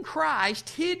in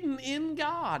Christ, hidden in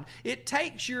God. It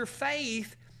takes your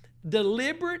faith,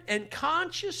 deliberate and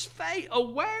conscious faith,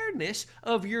 awareness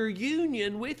of your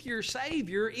union with your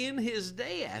Savior in His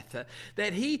death,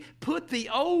 that He put the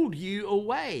old you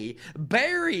away,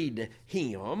 buried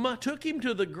Him, took Him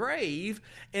to the grave,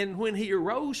 and when He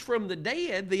arose from the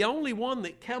dead, the only one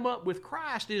that come up with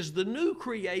Christ is the new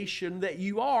creation that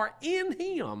you are in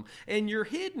Him, and you're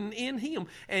hidden in Him.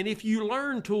 And if you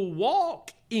learn to walk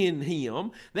in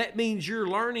Him, that means you're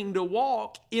learning to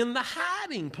walk in the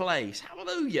hiding place.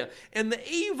 Hallelujah. And the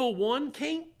evil one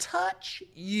can't touch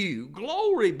you.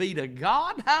 Glory be to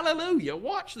God. Hallelujah.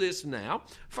 Watch this now.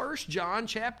 1 John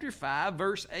chapter 5,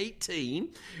 verse 18.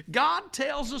 God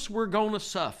tells us we're going to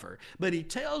suffer, but He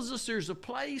tells us there's a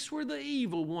place where the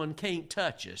evil one can't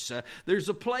touch us. There's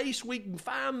a place we can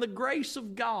find the grace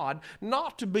of God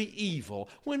not to be evil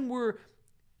when we're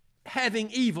having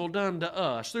evil done to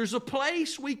us. There's a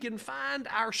place we can find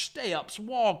our steps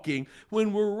walking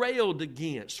when we're railed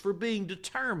against for being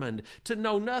determined to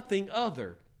know nothing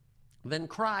other than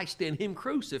Christ and Him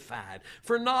crucified,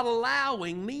 for not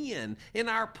allowing men in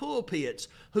our pulpits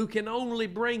who can only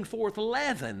bring forth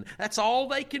leaven. That's all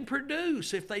they can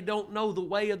produce if they don't know the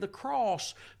way of the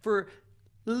cross for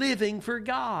living for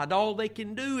God. All they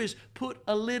can do is put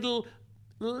a little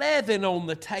leaven on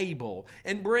the table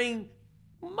and bring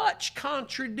much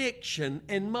contradiction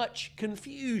and much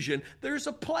confusion. There's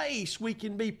a place we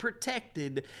can be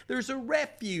protected. There's a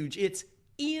refuge. It's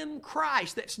in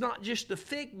Christ. That's not just a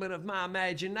figment of my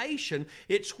imagination.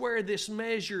 It's where this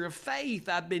measure of faith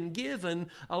I've been given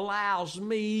allows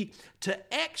me to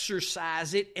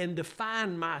exercise it and to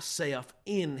find myself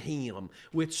in Him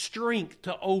with strength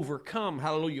to overcome.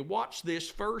 Hallelujah. Watch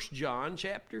this, 1 John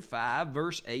chapter 5,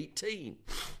 verse 18.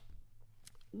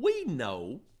 We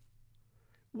know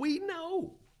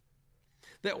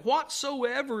that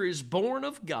whatsoever is born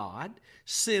of God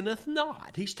sinneth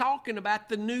not. He's talking about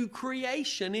the new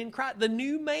creation in Christ, the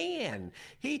new man.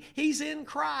 He's in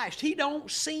Christ. He don't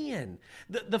sin.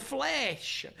 The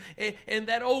flesh and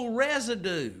that old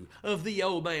residue of the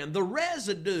old man, the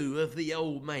residue of the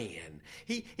old man,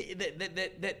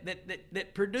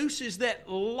 that produces that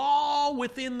law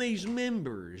within these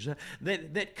members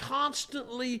that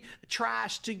constantly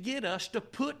tries to get us to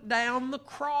put down the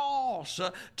cross,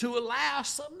 to allow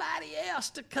somebody else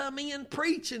to come in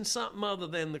preaching something other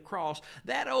than the cross.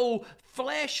 That old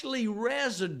fleshly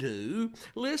residue,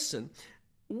 listen,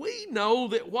 we know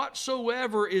that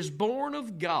whatsoever is born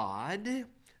of God,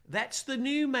 that's the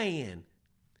new man.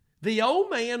 The old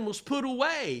man was put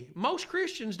away. Most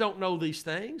Christians don't know these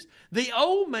things. The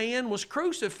old man was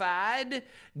crucified,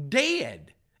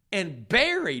 dead, and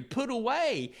buried, put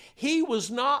away. He was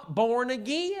not born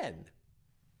again.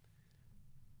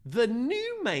 The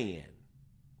new man.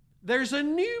 There's a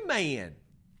new man.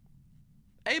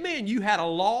 Amen. You had a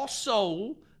lost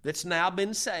soul that's now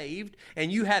been saved,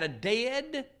 and you had a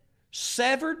dead,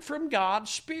 severed from God's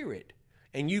Spirit,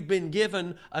 and you've been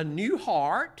given a new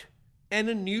heart and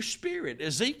a new spirit.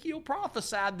 Ezekiel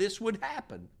prophesied this would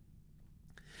happen.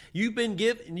 You've been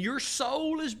given, your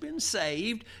soul has been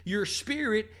saved, your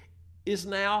spirit is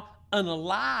now an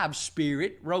alive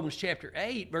spirit. Romans chapter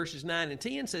 8, verses 9 and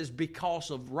 10 says,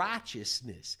 because of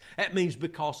righteousness. That means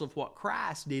because of what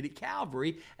Christ did at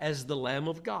Calvary as the Lamb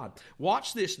of God.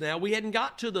 Watch this now. We hadn't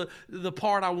got to the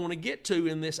part I want to get to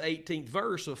in this 18th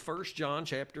verse of 1 John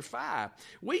chapter 5.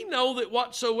 We know that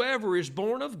whatsoever is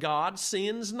born of God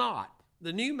sins not.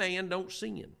 The new man don't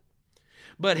sin.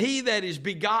 But he that is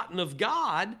begotten of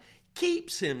God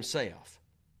keeps himself.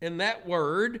 And that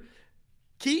word,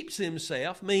 keeps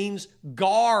himself, means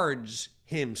guards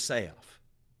himself.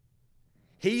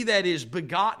 He that is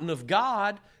begotten of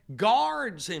God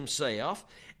guards himself,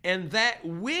 and that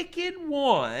wicked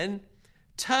one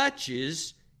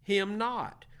touches him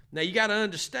not. Now you got to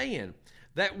understand,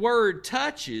 that word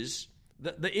touches,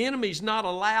 the enemy's not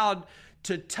allowed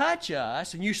to touch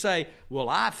us. And you say, well,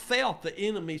 I felt the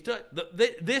enemy's touch.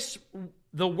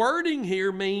 The wording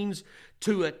here means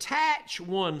to attach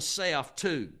oneself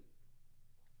to.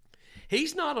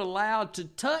 He's not allowed to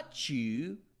touch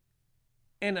you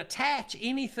and attach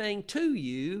anything to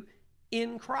you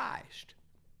in Christ.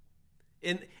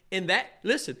 And that,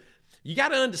 listen, you got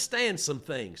to understand some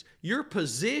things. Your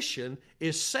position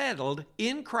is settled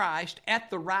in Christ at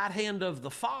the right hand of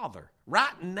the Father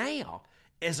right now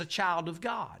as a child of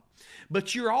God.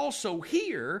 But you're also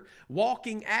here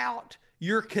walking out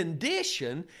your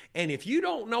condition, and if you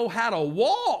don't know how to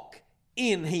walk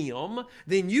in Him,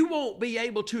 then you won't be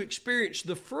able to experience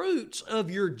the fruits of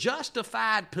your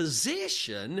justified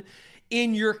position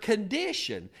in your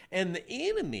condition. And the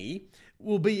enemy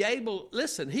will be able,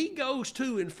 listen, he goes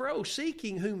to and fro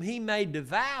seeking whom he may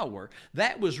devour.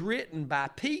 That was written by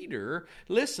Peter,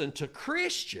 listen, to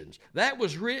Christians. That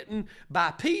was written by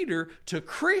Peter to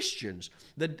Christians.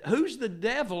 Who's the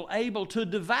devil able to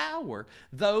devour?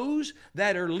 Those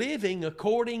that are living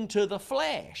according to the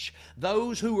flesh.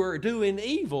 Those who are doing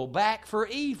evil back for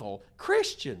evil.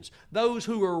 Christians. Those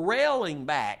who are railing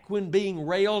back when being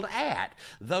railed at.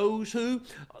 Those who,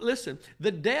 listen,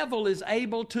 the devil is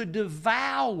able to devour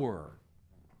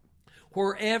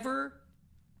wherever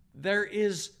there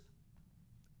is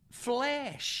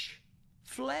flesh.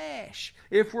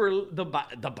 If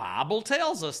the Bible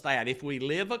tells us that if we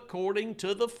live according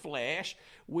to the flesh,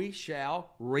 we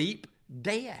shall reap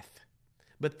death.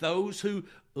 But those who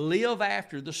live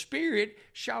after the Spirit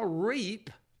shall reap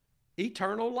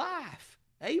eternal life.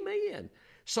 Amen.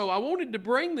 So I wanted to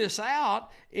bring this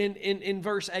out in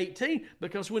verse 18,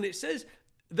 because when it says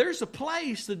there's a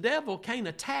place the devil can't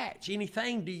attach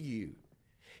anything to you.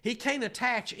 He can't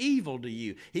attach evil to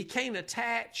you. He can't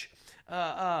attach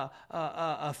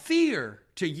a fear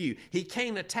to you. He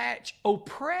can't attach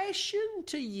oppression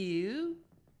to you.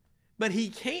 But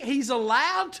he's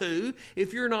allowed to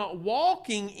if you're not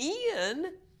walking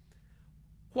in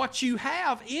what you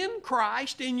have in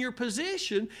Christ in your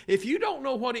position. If you don't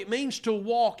know what it means to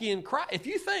walk in Christ, if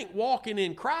you think walking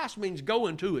in Christ means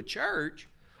going to a church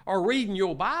or reading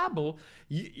your Bible,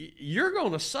 you're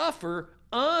going to suffer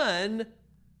unjustly.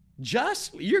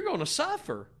 You're going to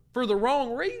suffer for the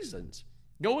wrong reasons.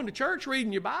 Going to church,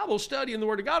 reading your Bible, studying the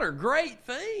Word of God are great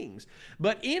things.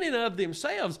 But in and of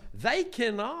themselves, they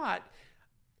cannot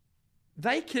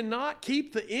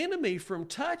keep the enemy from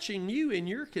touching you in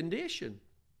your condition.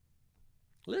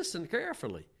 Listen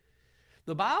carefully.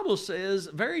 The Bible says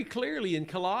very clearly in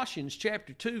Colossians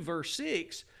chapter 2, verse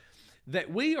 6,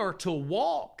 that we are to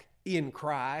walk in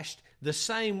Christ the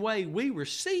same way we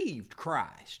received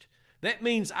Christ. That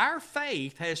means our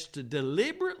faith has to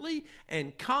deliberately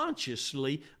and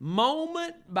consciously,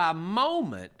 moment by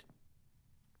moment,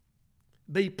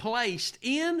 be placed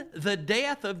in the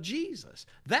death of Jesus.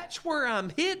 That's where I'm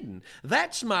hidden.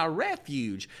 That's my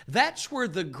refuge. That's where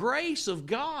the grace of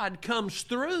God comes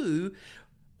through.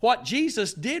 What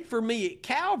Jesus did for me at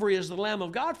Calvary as the Lamb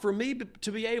of God, for me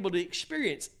to be able to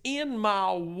experience in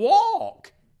my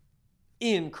walk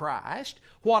in Christ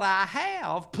what I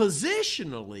have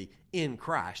positionally in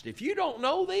Christ. If you don't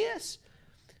know this,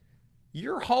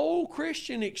 your whole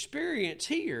Christian experience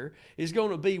here is going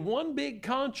to be one big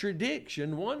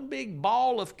contradiction, one big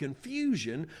ball of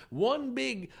confusion, one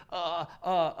big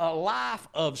life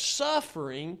of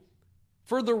suffering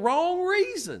for the wrong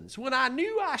reasons, when I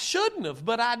knew I shouldn't have,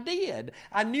 but I did.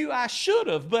 I knew I should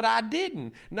have, but I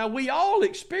didn't. Now, we all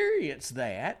experience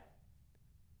that,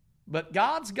 but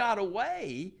God's got a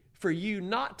way for you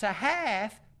not to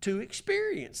have to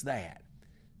experience that.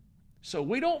 So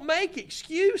we don't make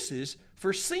excuses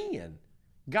for sin.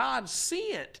 God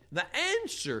sent the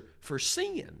answer for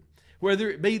sin, whether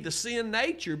it be the sin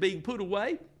nature being put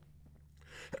away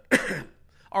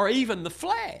or even the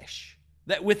flesh.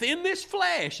 That within this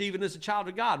flesh, even as a child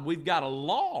of God, we've got a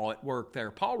law at work there.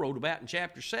 Paul wrote about in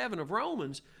chapter 7 of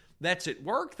Romans that's at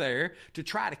work there to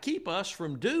try to keep us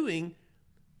from doing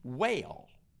well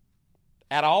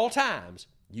at all times.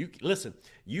 Listen,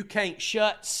 you can't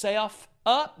shut self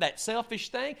up, that selfish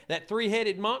thing, that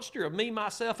three-headed monster of me,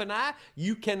 myself, and I.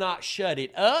 You cannot shut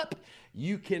it up.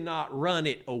 You cannot run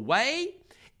it away.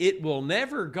 It will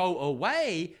never go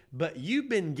away, but you've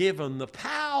been given the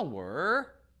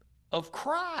power of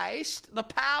Christ, the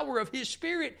power of His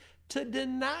Spirit to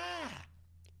deny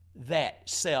that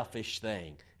selfish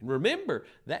thing. And remember,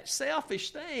 that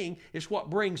selfish thing is what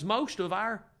brings most of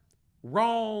our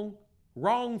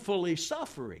wrongfully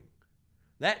suffering.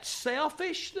 That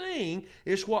selfish thing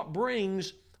is what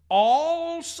brings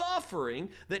all suffering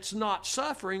that's not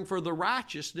suffering for the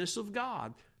righteousness of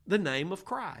God, the name of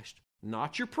Christ.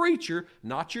 Not your preacher,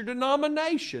 not your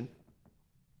denomination.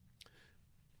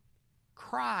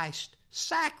 Christ's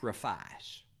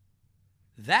sacrifice.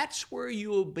 That's where you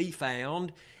will be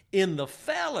found in the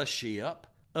fellowship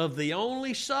of the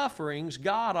only sufferings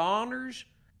God honors,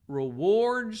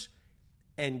 rewards,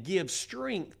 and gives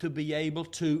strength to be able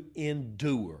to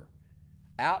endure.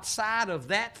 Outside of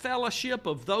that fellowship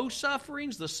of those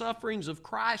sufferings, the sufferings of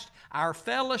Christ, our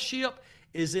fellowship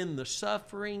is in the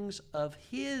sufferings of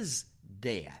His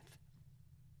death.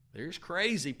 There's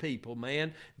crazy people,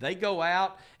 man. They go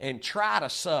out and try to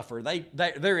suffer.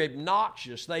 They're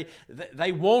obnoxious.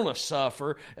 They want to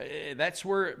suffer. That's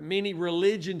where many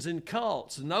religions and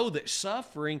cults know that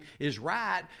suffering is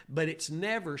right, but it's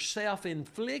never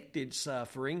self-inflicted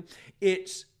suffering.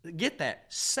 It's, get that,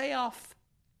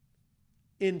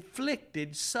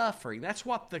 self-inflicted suffering. That's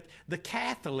what the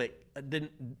Catholic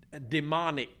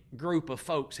demonic group of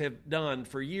folks have done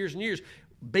for years and years.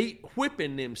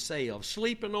 Whipping themselves,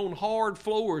 sleeping on hard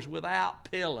floors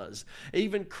without pillows.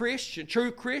 Even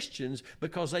true Christians,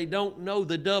 because they don't know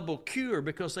the double cure,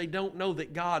 because they don't know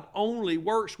that God only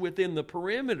works within the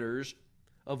perimeters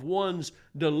of one's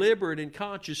deliberate and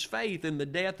conscious faith in the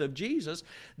death of Jesus,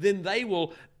 then they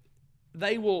will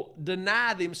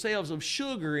deny themselves of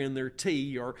sugar in their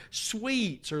tea or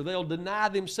sweets, or they'll deny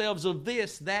themselves of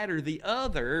this, that, or the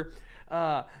other,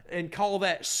 and call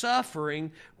that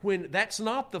suffering, when that's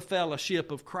not the fellowship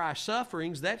of Christ's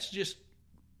sufferings. That's just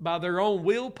by their own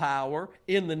willpower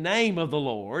in the name of the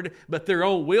Lord, but their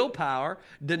own willpower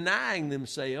denying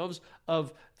themselves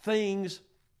of things.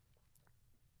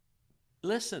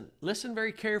 Listen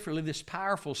very carefully, this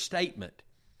powerful statement.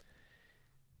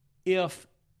 If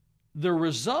the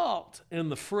result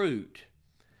and the fruit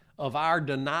of our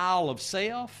denial of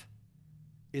self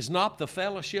is not the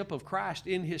fellowship of Christ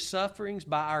in His sufferings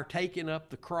by our taking up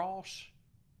the cross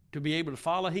to be able to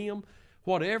follow Him,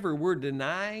 whatever we're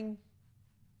denying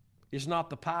is not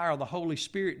the power of the Holy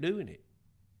Spirit doing it.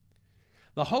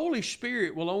 The Holy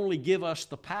Spirit will only give us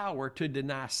the power to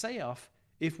deny self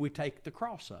if we take the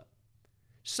cross up.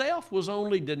 Self was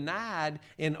only denied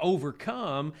and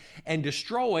overcome and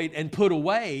destroyed and put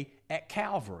away at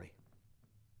Calvary.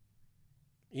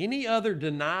 Any other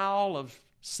denial of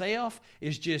self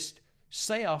is just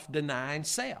self-denying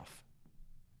self.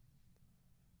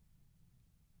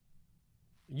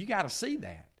 You got to see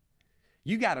that.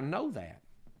 You got to know that.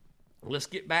 Let's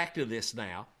get back to this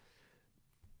now.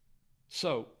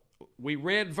 So, we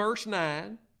read verse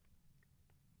 9.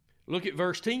 Look at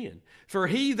verse 10. For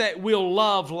he that will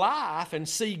love life and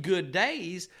see good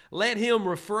days, let him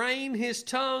refrain his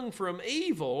tongue from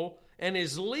evil and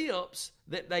his lips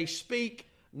that they speak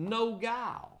no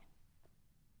guile.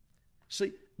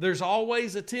 See, there's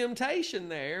always a temptation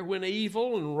there when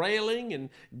evil and railing and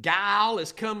guile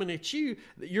is coming at you,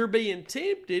 that you're being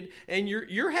tempted and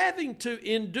you're having to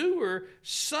endure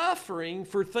suffering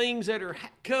for things that are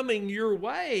coming your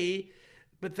way.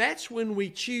 But that's when we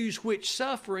choose which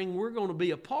suffering we're going to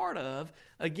be a part of.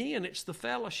 Again, it's the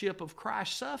fellowship of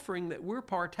Christ's suffering that we're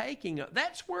partaking of.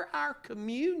 That's where our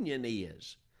communion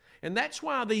is. And that's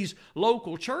why these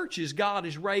local churches God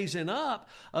is raising up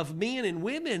of men and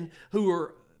women who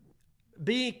are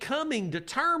becoming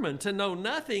determined to know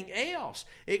nothing else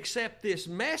except this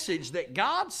message that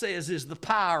God says is the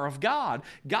power of God.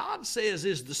 God says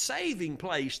is the saving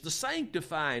place, the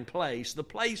sanctifying place, the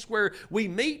place where we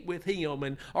meet with Him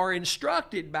and are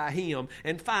instructed by Him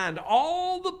and find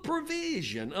all the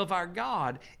provision of our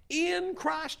God in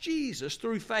Christ Jesus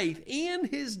through faith in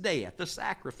His death, the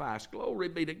sacrifice. Glory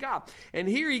be to God. And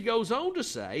here he goes on to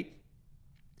say,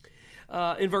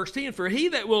 in verse 10, for he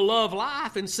that will love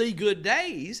life and see good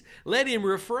days, let him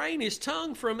refrain his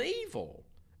tongue from evil,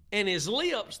 and his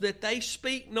lips that they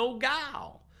speak no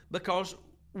guile. Because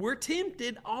we're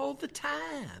tempted all the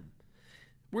time.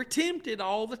 We're tempted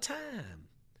all the time.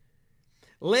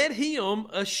 Let him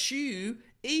eschew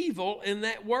evil, and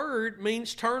that word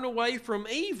means turn away from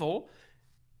evil.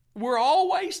 We're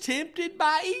always tempted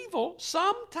by evil,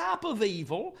 some type of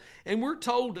evil, and we're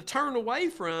told to turn away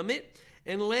from it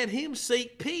and let him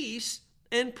seek peace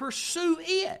and pursue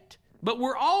it. But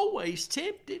we're always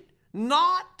tempted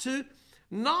not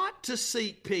to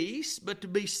seek peace, but to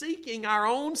be seeking our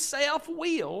own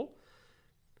self-will.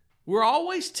 We're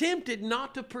always tempted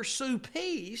not to pursue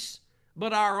peace,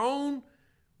 but our own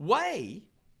way.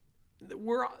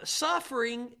 We're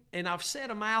suffering, and I've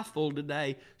said a mouthful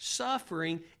today,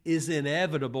 suffering is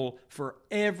inevitable for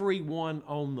everyone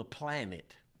on the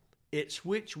planet. It's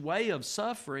which way of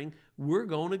suffering we're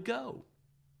going to go.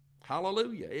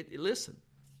 Hallelujah. Listen.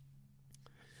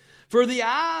 For the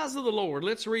eyes of the Lord,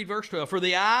 let's read verse 12. For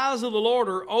the eyes of the Lord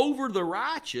are over the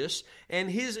righteous,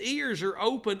 and His ears are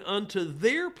open unto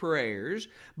their prayers,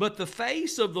 but the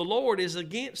face of the Lord is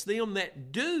against them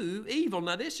that do evil.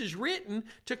 Now this is written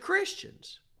to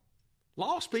Christians.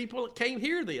 Lost people can't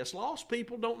hear this. Lost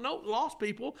people don't know. Lost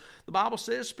people, the Bible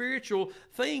says spiritual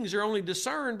things are only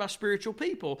discerned by spiritual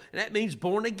people. And that means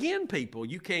born again people.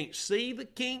 You can't see the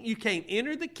king. You can't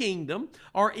enter the kingdom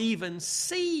or even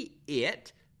see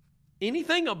it,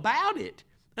 anything about it,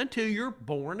 until you're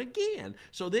born again.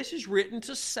 So this is written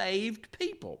to saved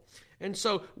people. And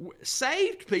so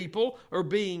saved people are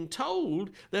being told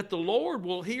that the Lord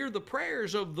will hear the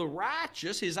prayers of the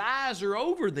righteous. His eyes are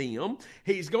over them.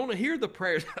 He's going to hear the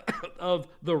prayers of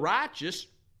the righteous.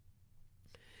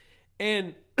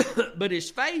 But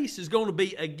His face is going to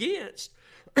be against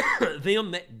them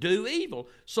that do evil.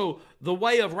 So the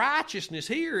way of righteousness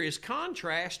here is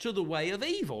contrast to the way of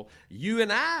evil. You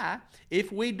and I,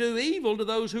 if we do evil to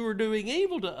those who are doing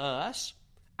evil to us,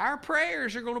 our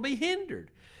prayers are going to be hindered.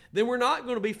 Then we're not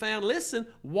going to be found, listen,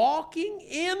 walking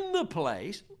in the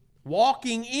place,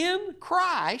 walking in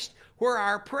Christ, where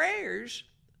our prayers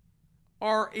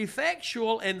are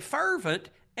effectual and fervent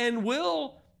and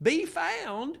will be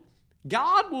found.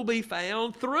 God will be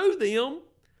found through them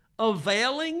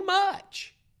availing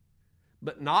much.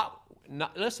 But not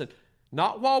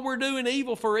while we're doing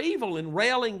evil for evil and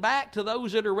railing back to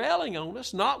those that are railing on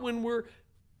us, not when we're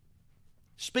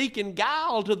speaking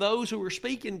guile to those who are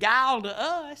speaking guile to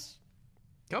us.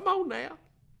 Come on now.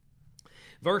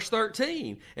 Verse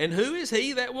 13, and who is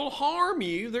he that will harm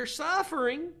you, their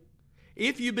suffering,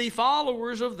 if you be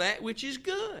followers of that which is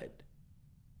good?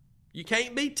 You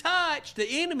can't be touched.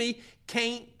 The enemy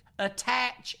can't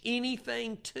attach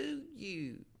anything to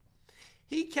you.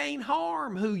 He can't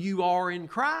harm who you are in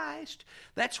Christ.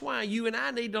 That's why you and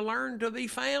I need to learn to be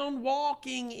found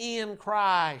walking in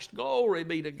Christ. Glory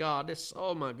be to God.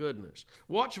 Oh my goodness.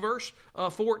 Watch verse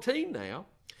 14 now.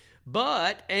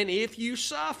 But, and if you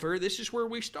suffer, this is where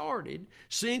we started,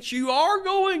 since you are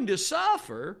going to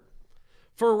suffer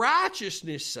for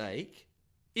righteousness' sake,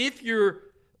 if you're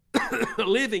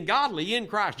living godly in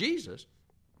Christ Jesus,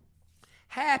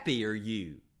 happy are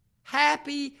you.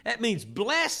 Happy, that means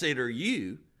blessed are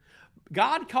you.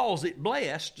 God calls it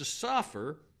blessed to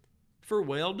suffer for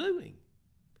well-doing,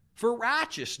 for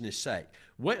righteousness' sake.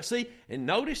 Well, see, and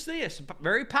notice this,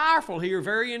 very powerful here,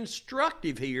 very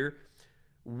instructive here.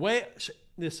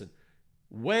 Listen,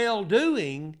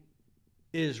 well-doing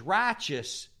is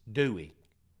righteous doing,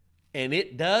 and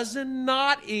it does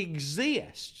not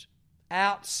exist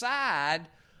outside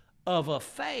of a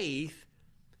faith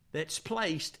that's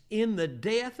placed in the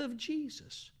death of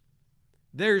Jesus.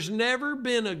 There's never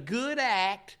been a good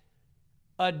act,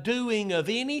 a doing of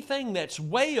anything that's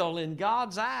well in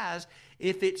God's eyes,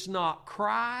 if it's not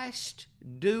Christ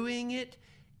doing it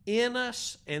in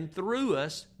us and through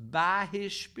us by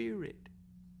His Spirit.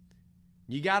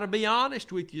 You got to be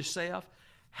honest with yourself.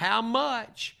 How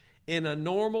much in a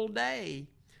normal day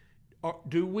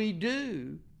do we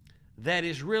do that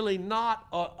is really not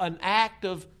an act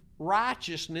of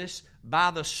righteousness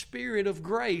by the Spirit of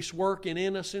grace working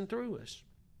in us and through us?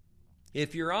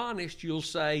 If you're honest, you'll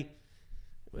say,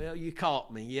 well, you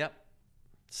caught me, yep.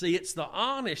 See, it's the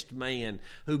honest man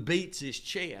who beats his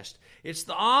chest. It's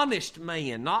the honest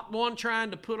man, not one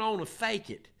trying to put on a fake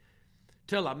it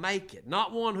till I make it,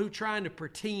 not one who trying to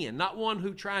pretend, not one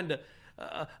who trying to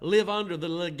live under the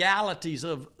legalities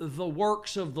of the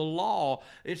works of the law.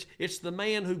 It's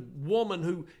the woman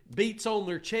who beats on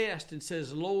their chest and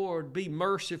says, Lord, be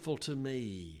merciful to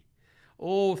me.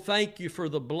 Oh, thank you for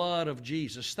the blood of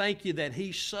Jesus. Thank you that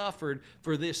He suffered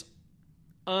for this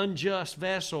unjust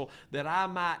vessel, that I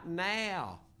might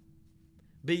now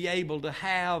be able to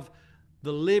have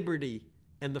the liberty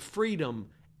and the freedom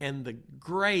and the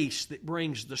grace that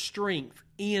brings the strength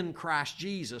in Christ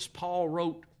Jesus. Paul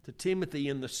wrote to Timothy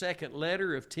in the second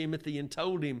letter of Timothy and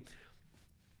told him,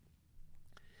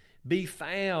 be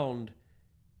found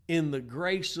in the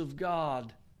grace of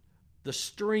God, the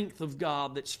strength of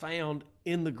God that's found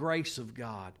in the grace of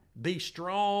God. Be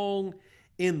strong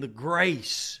in the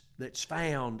grace that's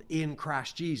found in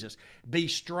Christ Jesus. Be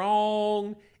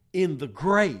strong in the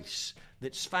grace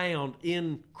that's found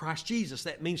in Christ Jesus.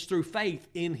 That means through faith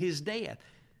in His death.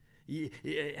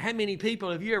 How many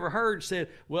people have you ever heard said,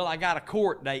 well, I got a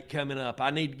court date coming up. I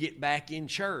need to get back in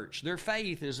church. Their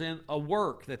faith is in a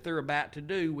work that they're about to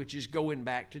do, which is going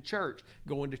back to church.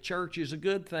 Going to church is a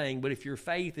good thing, but if your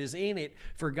faith is in it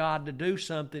for God to do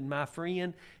something, my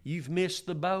friend, you've missed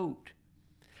the boat.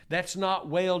 That's not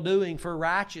well-doing for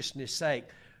righteousness' sake.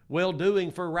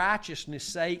 Well-doing for righteousness'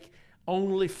 sake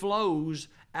only flows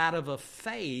out of a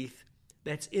faith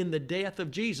that's in the death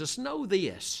of Jesus. Know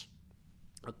this.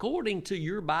 According to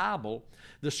your Bible,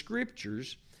 the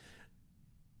Scriptures,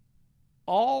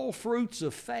 all fruits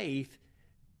of faith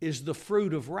is the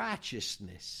fruit of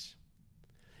righteousness.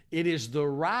 It is the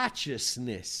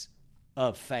righteousness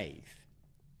of faith.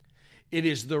 It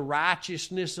is the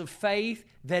righteousness of faith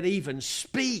that even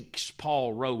speaks,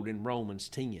 Paul wrote in Romans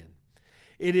 10.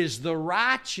 It is the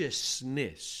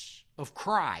righteousness of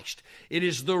Christ. It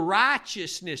is the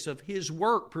righteousness of His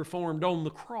work performed on the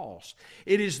cross.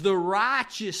 It is the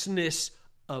righteousness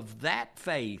of that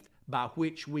faith by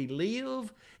which we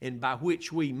live and by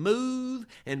which we move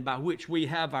and by which we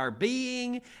have our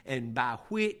being and by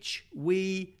which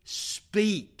we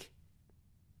speak.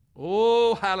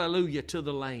 Oh, hallelujah to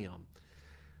the Lamb.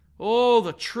 Oh,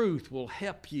 the truth will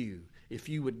help you if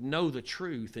you would know the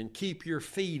truth and keep your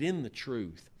feet in the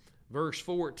truth. Verse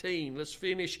 14, let's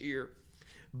finish here.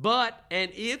 But,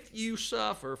 and if you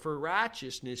suffer for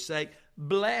righteousness' sake,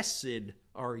 blessed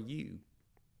are you.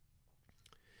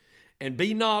 And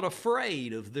be not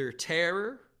afraid of their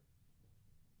terror,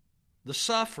 the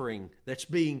suffering that's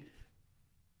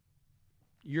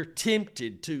you're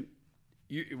tempted to,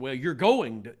 you're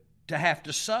going to have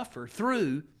to suffer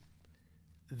through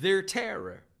their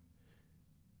terror.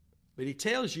 But he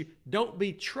tells you, don't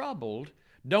be troubled.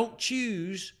 Don't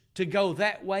choose to go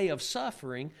that way of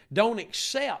suffering. Don't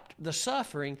accept the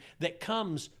suffering that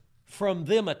comes from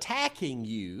them attacking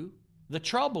you, the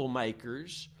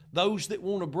troublemakers, those that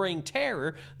want to bring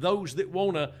terror, those that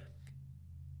want to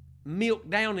milk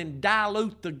down and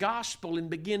dilute the gospel and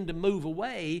begin to move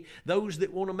away, those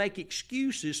that want to make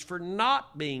excuses for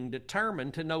not being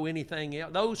determined to know anything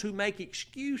else, those who make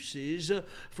excuses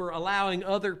for allowing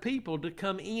other people to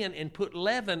come in and put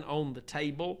leaven on the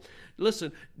table.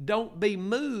 Listen, don't be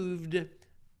moved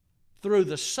through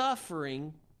the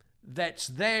suffering that's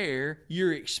there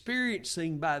you're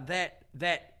experiencing by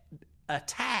that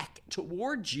attack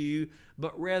towards you,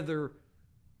 but rather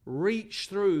reach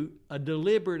through a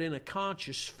deliberate and a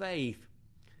conscious faith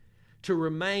to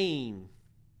remain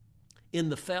in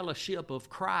the fellowship of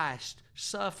Christ's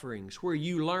sufferings, where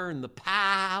you learn the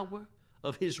power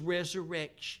of His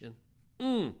resurrection.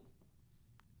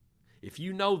 If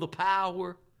you know the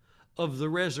power of the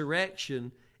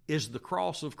resurrection is the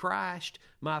cross of Christ,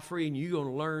 my friend, you're going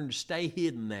to learn to stay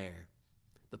hidden there.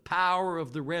 The power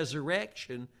of the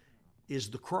resurrection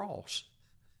is the cross.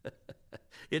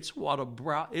 It's what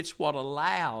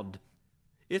allowed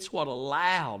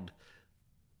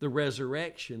the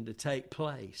resurrection to take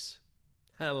place.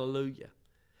 Hallelujah.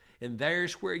 And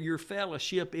there's where your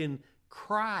fellowship in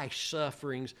Christ's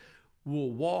sufferings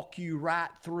will walk you right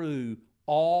through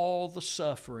all the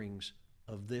sufferings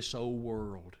of this old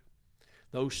world.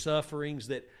 Those sufferings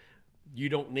that you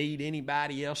don't need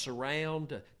anybody else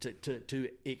around to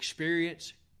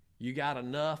experience. You got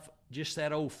enough, just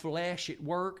that old flesh at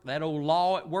work, that old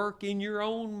law at work in your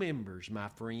own members, my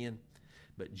friend.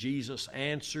 But Jesus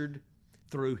answered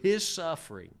through his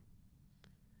suffering.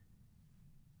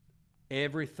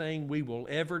 Everything we will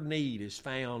ever need is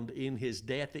found in his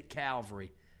death at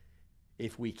Calvary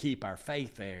if we keep our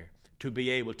faith there, to be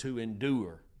able to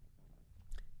endure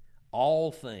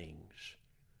all things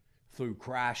through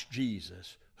Christ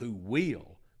Jesus, who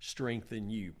will strengthen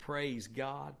you. Praise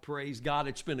God. Praise God.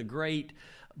 It's been a great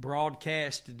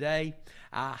broadcast today.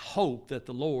 I hope that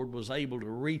the Lord was able to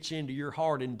reach into your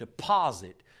heart and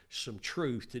deposit some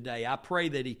truth today. I pray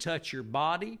that he touch your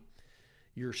body,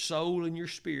 your soul, and your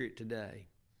spirit today.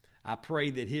 I pray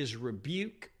that his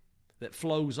rebuke that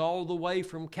flows all the way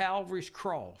from Calvary's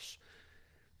cross,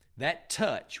 that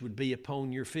touch would be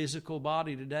upon your physical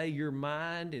body today, your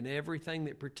mind, and everything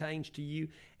that pertains to you,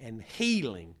 and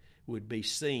healing would be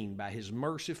seen by his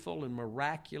merciful and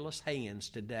miraculous hands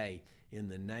today in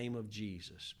the name of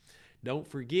Jesus. Don't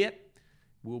forget,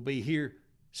 we'll be here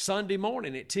Sunday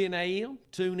morning at 10 a.m.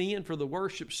 Tune in for the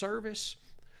worship service.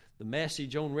 The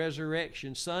message on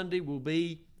Resurrection Sunday will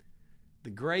be, "The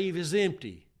grave is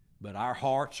empty, but our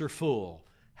hearts are full."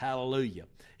 Hallelujah.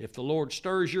 If the Lord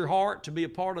stirs your heart to be a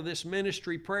part of this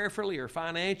ministry prayerfully or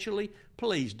financially,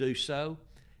 please do so.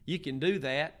 You can do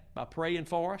that by praying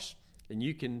for us, and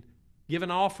you can give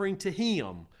an offering to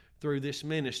him through this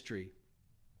ministry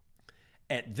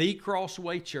at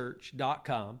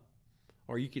thecrosswaychurch.com,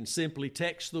 or you can simply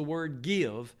text the word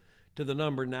GIVE to the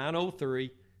number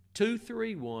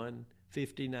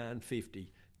 903-231-5950.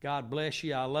 God bless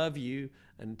you. I love you.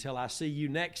 Until I see you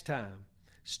next time,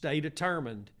 stay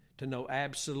determined to know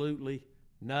absolutely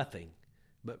nothing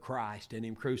but Christ and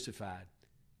him crucified.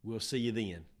 We'll see you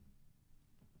then.